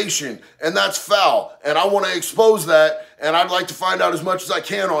probation, and that's foul, and I want to expose that, and I'd like to find out as much as I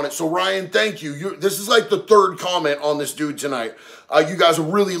can on it. So Ryan, thank you. This is like the third comment on this dude tonight. You guys have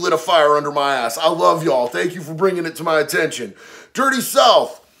really lit a fire under my ass. I love y'all. Thank you for bringing it to my attention. Dirty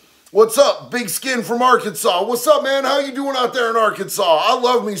South. What's up? Big Skin from Arkansas. What's up, man? How you doing out there in Arkansas? I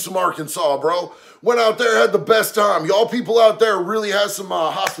love me some Arkansas, bro. Went out there, had the best time. Y'all people out there really has some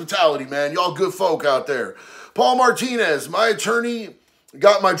hospitality, man. Y'all good folk out there. Paul Martinez, my attorney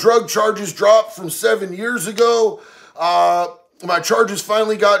got my drug charges dropped from 7 years ago. My charges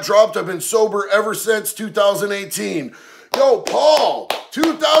finally got dropped. I've been sober ever since 2018. Yo, Paul,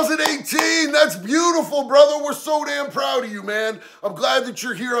 2018, that's beautiful, brother. We're so damn proud of you, man. I'm glad that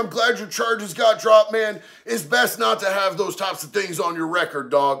you're here. I'm glad your charges got dropped, man. It's best not to have those types of things on your record,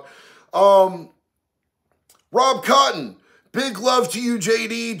 dog. Rob Cotton, big love to you,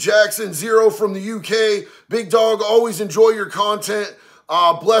 JD. Jackson Zero from the UK. Big dog, always enjoy your content.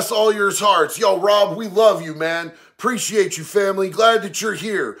 Bless all your hearts. Yo, Rob, we love you, man. Appreciate you, family. Glad that you're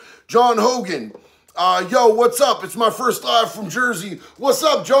here. John Hogan. Yo, what's up? It's my first live from Jersey. What's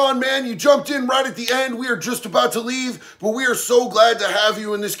up, John, man? You jumped in right at the end. We are just about to leave, but we are so glad to have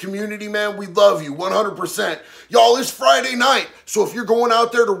you in this community, man. We love you 100%. Y'all, it's Friday night, so if you're going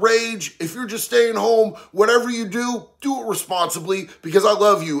out there to rage, if you're just staying home, whatever you do it responsibly, because I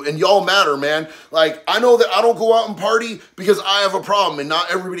love you and y'all matter, man. Like, I know that I don't go out and party because I have a problem and not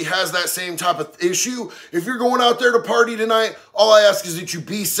everybody has that same type of issue. If you're going out there to party tonight, all I ask is that you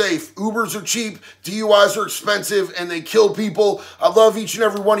be safe. Ubers are cheap, DUIs are expensive, and they kill people. I love each and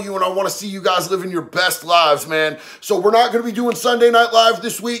every one of you, and I want to see you guys living your best lives, man. So we're not going to be doing Sunday Night Live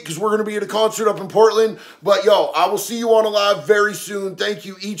this week because we're going to be at a concert up in Portland. But yo, I will see you on a live very soon. Thank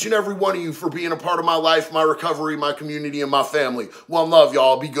you, each and every one of you, for being a part of my life, my recovery, my community, and my family. One love,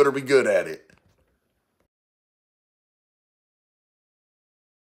 y'all. Be good or be good at it.